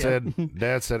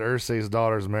 Dad said Ursay's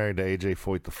daughter's married to AJ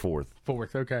Foyt the fourth.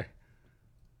 Fourth, okay.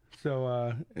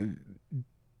 So,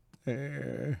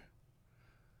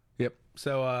 yep.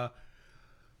 So,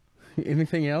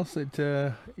 anything else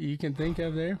that you can think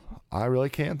of there? I really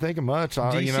can't think of much.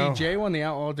 DCJ won the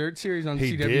Outlaw Dirt Series on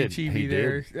He CWTV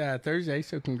did. there Thursday,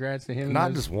 so congrats to him.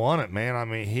 Not just won it, man. I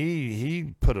mean,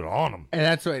 he put it on him. And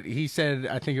that's what he said.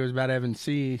 I think it was about Evan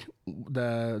C.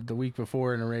 the week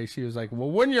before in a race. He was like,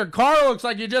 well, when your car looks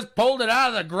like you just pulled it out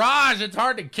of the garage, it's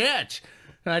hard to catch.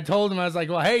 And I told him, I was like,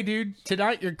 well, hey, dude,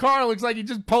 tonight your car looks like you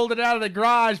just pulled it out of the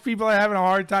garage. People are having a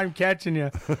hard time catching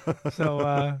you.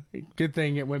 So good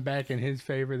thing it went back in his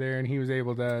favor there, and he was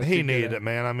able to. He needed it,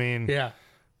 man. I mean, Yeah.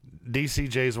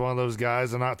 DCJ is one of those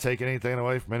guys, and not taking anything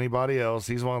away from anybody else.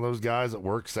 He's one of those guys that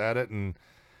works at it, and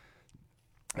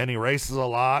he races a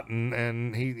lot,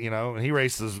 and he, you know, he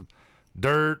races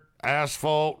dirt,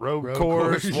 asphalt, road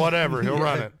course, whatever. He'll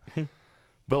run it.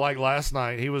 But like last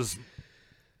night, he was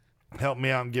helping me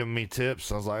out and giving me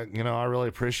tips. I was like, you know, I really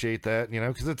appreciate that, you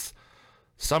know, because it's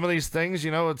some of these things,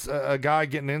 you know, it's a guy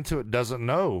getting into it doesn't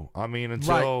know. I mean,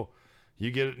 until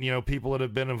you get, you know, people that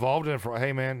have been involved in it for,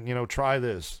 hey, man, you know, try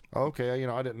this. Okay, you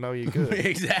know, I didn't know you could.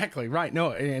 Exactly, right.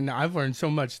 No, and I've learned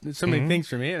so many things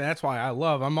from it, and that's why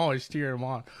I'm always cheering him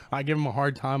on. I give him a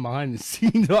hard time behind the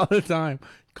scenes all the time.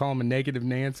 Call him a negative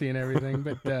Nancy and everything.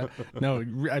 But, no,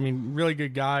 I mean, really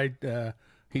good guy.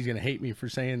 He's going to hate me for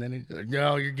saying that. He's like,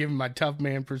 no, you're giving my tough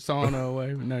man persona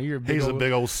away. No, you're a He's a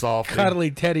big old soft, cuddly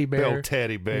teddy bear. Big old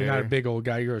teddy bear. You're not a big old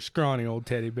guy. You're a scrawny old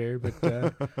teddy bear. But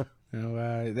you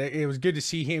know, it was good to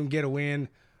see him get a win,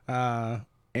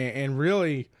 and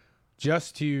really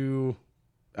just to,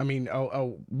 I mean,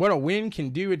 what a win can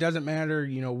do. It doesn't matter,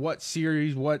 you know, what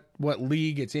series, what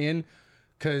league it's in,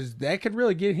 because that could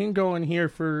really get him going here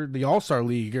for the All-Star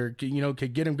League, or, you know,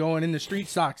 could get him going in the street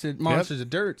stocks at Monsters of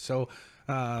Dirt. So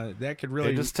that could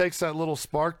really, it just takes that little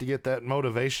spark to get that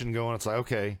motivation going. It's like,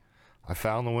 okay, I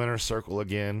found the winner's circle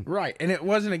again. Right, and it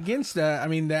wasn't against, I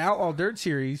mean, the Outlaw Dirt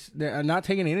Series. They're not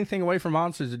taking anything away from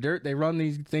Monsters of Dirt. They run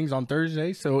these things on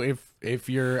Thursday. So if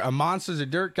you're a Monsters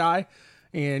of Dirt guy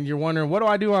and you're wondering, what do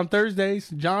I do on Thursdays?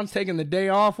 John's taking the day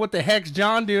off. What the heck's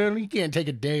John doing? He can't take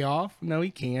a day off. No, he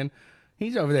can.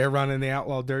 He's over there running the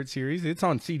Outlaw Dirt Series. It's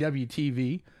on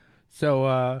CWTV.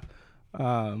 So,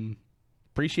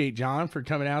 appreciate John for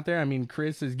coming out there. I mean,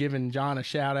 Chris has given John a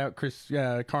shout out. Chris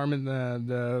Carmen,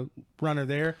 the runner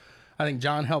there. I think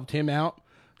John helped him out.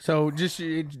 So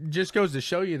it just goes to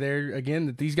show you there again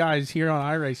that these guys here on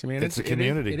iRacing, man, it's a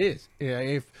community. It is. Yeah,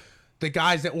 if the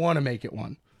guys that want to make it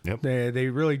one, yep, they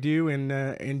really do.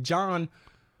 And John,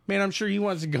 man, I'm sure he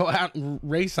wants to go out and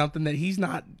race something that he's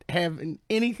not having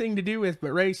anything to do with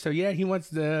but race. So yeah, he wants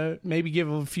to maybe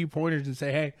give a few pointers and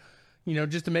say, hey, you know,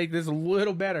 just to make this a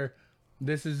little better.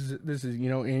 This is you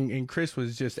know, and Chris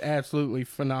was just absolutely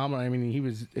phenomenal. I mean, he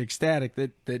was ecstatic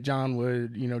that John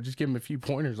would, you know, just give him a few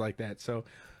pointers like that. So,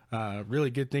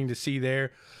 really good thing to see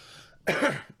there.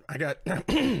 I got,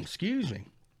 excuse me,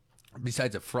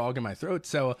 besides a frog in my throat.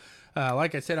 So,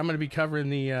 like I said, I'm going to be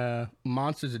covering the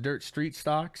Monsters of Dirt Street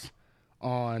Stocks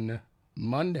on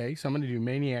Monday. So I'm going to do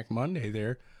Maniac Monday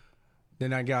there.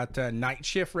 Then I got Night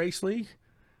Shift Race League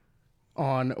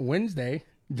on Wednesday.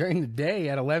 During the day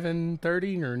at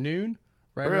 11:30 or noon,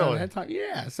 right around that time.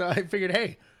 Yeah, so I figured,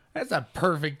 hey, that's a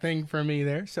perfect thing for me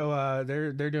there. So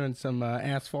they're doing some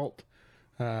asphalt.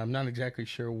 I'm not exactly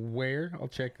sure where. I'll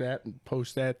check that and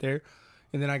post that there.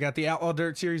 And then I got the Outlaw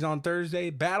Dirt Series on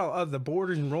Thursday, Battle of the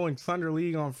Borders and Rolling Thunder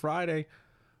League on Friday.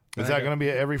 Is that going to be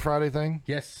an every Friday thing?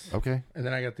 Yes. Okay. And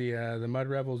then I got the Mud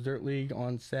Rebels Dirt League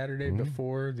on Saturday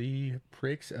before the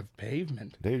Pricks of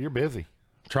Pavement. Dude, you're busy.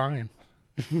 Trying.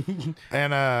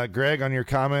 And Greg, on your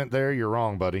comment there, you're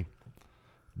wrong, buddy.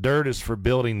 Dirt is for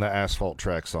building the asphalt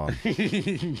tracks on.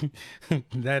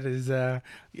 That is,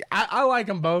 I like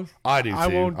them both. I do too.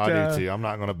 I do too. I'm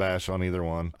not going to bash on either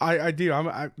one. I do.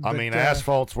 I mean,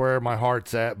 asphalt's where my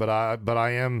heart's at, but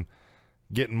I am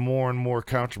getting more and more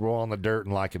comfortable on the dirt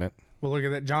and liking it. Well, look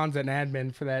at that. John's an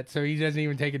admin for that, so he doesn't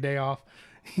even take a day off.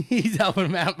 He's helping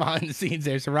him out behind the scenes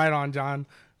there. So right on, John.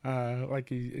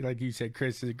 Like you said,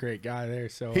 Chris is a great guy there.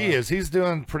 So he is. He's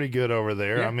doing pretty good over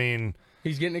there. Yeah. I mean,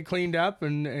 he's getting it cleaned up,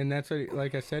 and that's what,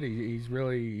 like I said, he's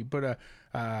really put a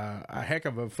heck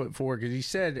of a foot forward, because he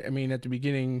said, I mean, at the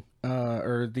beginning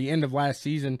or the end of last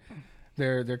season,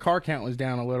 their car count was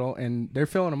down a little, and they're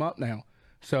filling them up now.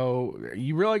 So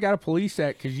you really got to police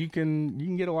that, because you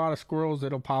can get a lot of squirrels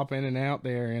that'll pop in and out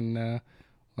there, and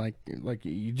like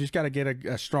you just got to get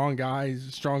a strong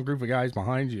group of guys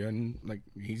behind you, and like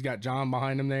he's got John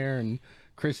behind him there, and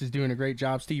Chris is doing a great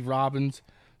job. Steve Robbins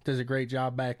does a great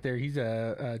job back there. He's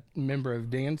a member of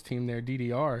Dan's team there,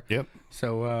 DDR. Yep.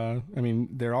 So I mean,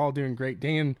 they're all doing great.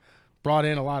 Dan brought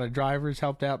in a lot of drivers,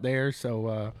 helped out there.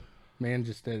 So man,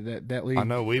 just that league. I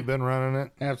know we've been running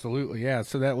it. Absolutely, yeah.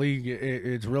 So that league,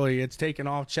 it's taken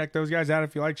off. Check those guys out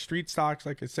if you like street stocks.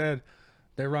 Like I said,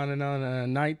 they're running on a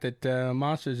night that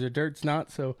Monsters of Dirt's not.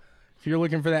 So if you're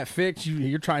looking for that fix,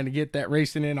 you're trying to get that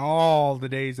racing in all the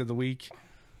days of the week.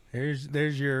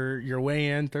 There's your way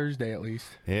in Thursday at least.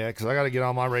 Yeah, because I got to get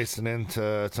all my racing in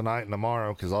tonight and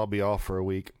tomorrow, because I'll be off for a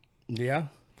week. Yeah.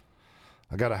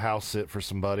 I got a house sit for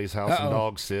some buddies, and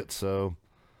dog sit, so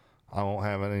I won't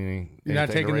have any. You're not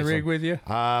taking the rig with you?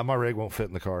 My rig won't fit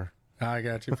in the car. I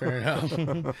got you. Fair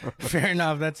enough. Fair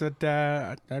enough. That's what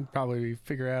I'd probably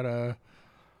figure out.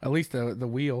 At least the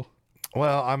wheel.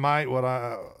 Well, I might what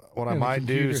I the might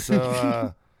do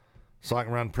computer. so I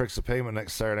can run Pricks of Pavement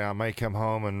next Saturday. I may come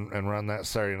home and run that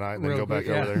Saturday night and then Real go back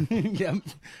quick, over there. Yep.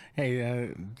 Hey,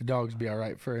 the dogs be all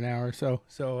right for an hour or so.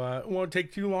 So it won't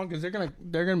take too long because they're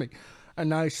gonna make a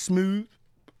nice smooth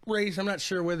race. I'm not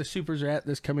sure where the supers are at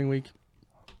this coming week,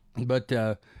 but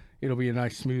it'll be a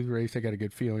nice smooth race. I got a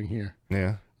good feeling here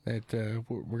Yeah. that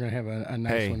we're gonna have a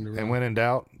nice Hey, one to run. and when in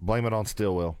doubt, blame it on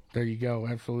Stillwell. There you go.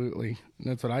 Absolutely.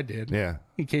 That's what I did. Yeah.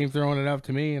 He came throwing it up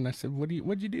to me, and I said,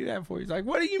 "What'd you do that for?" He's like,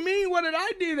 "What do you mean? What did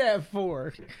I do that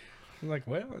for?" I'm like,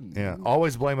 "Well, Yeah.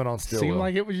 Always blame it on seemed Stillwell.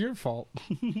 like it was your fault."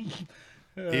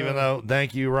 Even though,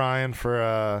 thank you, Ryan,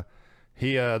 for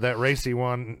that race he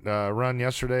won run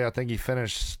yesterday. I think he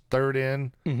finished third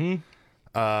in. He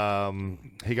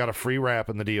got a free wrap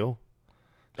in the deal.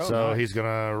 So nice. he's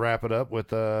gonna wrap it up with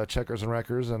Checkers and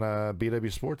Wreckers and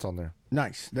BW Sports on there.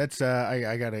 Nice. That's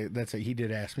I gotta. He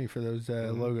did ask me for those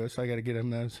logos, so I gotta get him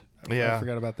those. Yeah. I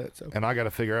forgot about that. So And I got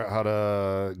to figure out how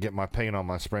to get my paint on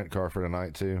my sprint car for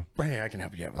tonight too. hey, I can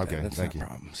help you out with Okay, that. That's thank not you. a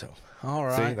problem. So all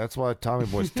See, right, that's why Tommy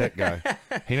Boy's tech guy.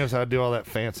 He knows how to do all that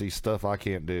fancy stuff I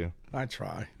can't do. I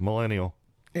try. Millennial.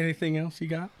 Anything else you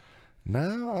got?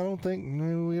 No, I don't think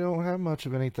we don't have much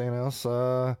of anything else.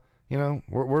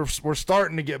 We're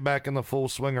starting to get back in the full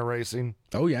swing of racing.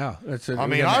 Oh yeah, that's it. I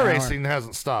mean, our racing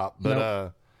hasn't stopped,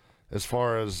 but as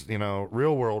far as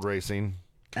real world racing,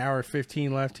 Hour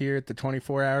 15 left here at the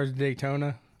 24 Hours of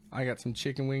Daytona. I got some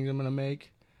chicken wings I'm gonna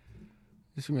make.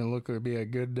 This is gonna look to be a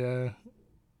good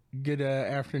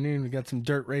afternoon. We got some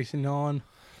dirt racing on.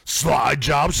 Slide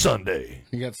Job Sunday.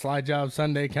 You got Slide Job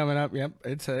Sunday coming up. Yep,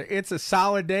 it's a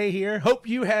solid day here. Hope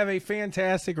you have a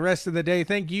fantastic rest of the day.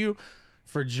 Thank you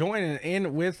for joining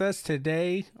in with us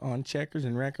today on Checkers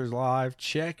and Wreckers Live.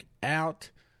 Check out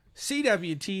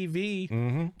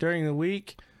CWTV during the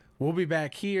week. We'll be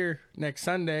back here next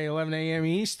Sunday, 11 a.m.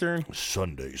 Eastern.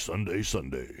 Sunday.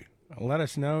 Let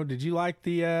us know. Did you like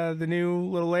the new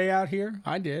little layout here?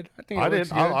 I did. I think it I looks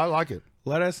did. good. I like it.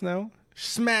 Let us know.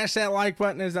 Smash that like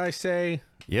button, as I say.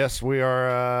 Yes, we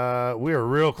are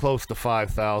real close to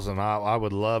 5,000. I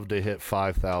would love to hit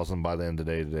 5,000 by the end of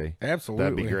the day today. Absolutely.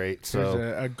 That'd be great. So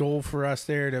there's a goal for us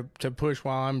there to push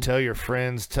while I'm tell your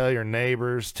friends, tell your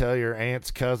neighbors, tell your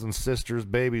aunts, cousins, sisters,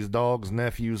 babies, dogs,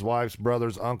 nephews, wives,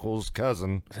 brothers, uncles,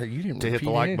 cousin. So you didn't to hit the repeat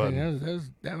like anything.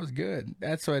 button. That was good.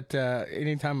 That's what.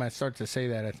 Anytime I start to say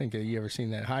that, I think you ever seen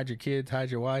that? Hide your kids, hide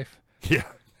your wife. Yeah.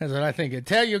 That's what I think. Of.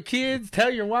 Tell your kids, tell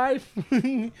your wife.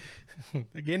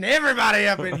 They're getting everybody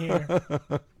up in here.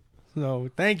 So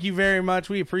thank you very much.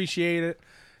 We appreciate it.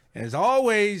 As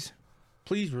always,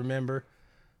 please remember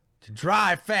to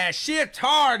drive fast, shift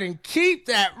hard, and keep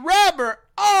that rubber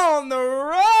on the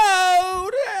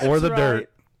road. That's Or the right. dirt.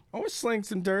 Or sling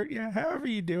some dirt. Yeah, however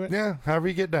you do it. Yeah, however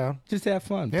you get down. Just have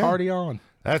fun. Yeah. Party on.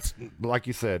 That's like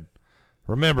you said.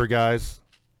 Remember, guys,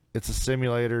 it's a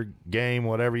simulator game,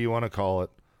 whatever you want to call it.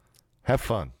 Have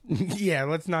fun. Yeah,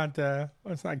 let's not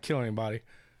kill anybody.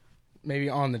 Maybe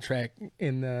on the track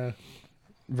in the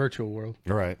virtual world.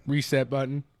 All right. Reset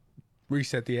button.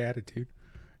 Reset the attitude.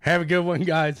 Have a good one,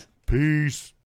 guys. Peace.